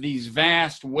kind of these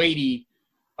vast, weighty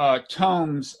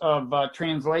tomes of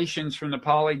translations from the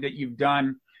Pali that you've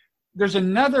done, there's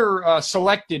another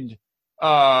selected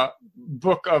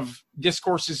book of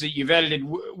discourses that you've edited,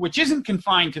 which isn't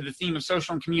confined to the theme of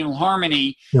social and communal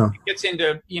harmony. Yeah. It gets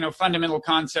into, fundamental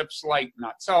concepts like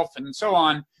not self and so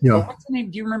on. Yeah. But what's the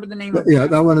name? Do you remember the name of Yeah,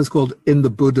 that one is called In the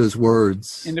Buddha's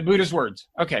Words. In the Buddha's Words.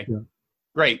 Okay. Yeah.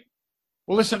 Great.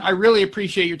 Well, listen, I really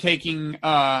appreciate you taking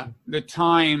the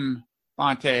time,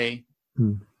 Bhante,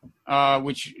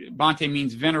 which Bhante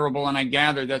means venerable, and I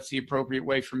gather that's the appropriate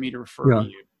way for me to refer to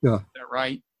you. Yeah. Is that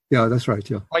right? Yeah, that's right.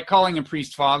 Yeah. Like calling a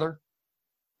priest father?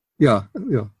 Yeah.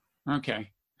 Yeah. Okay.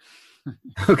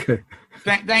 Okay.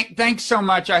 Thanks so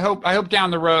much. I hope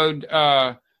down the road,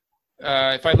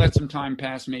 if I let some time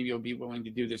pass, maybe you'll be willing to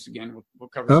do this again. We'll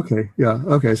cover. Okay. Yeah.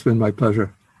 Okay. It's been my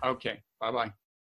pleasure. Okay. Bye-bye.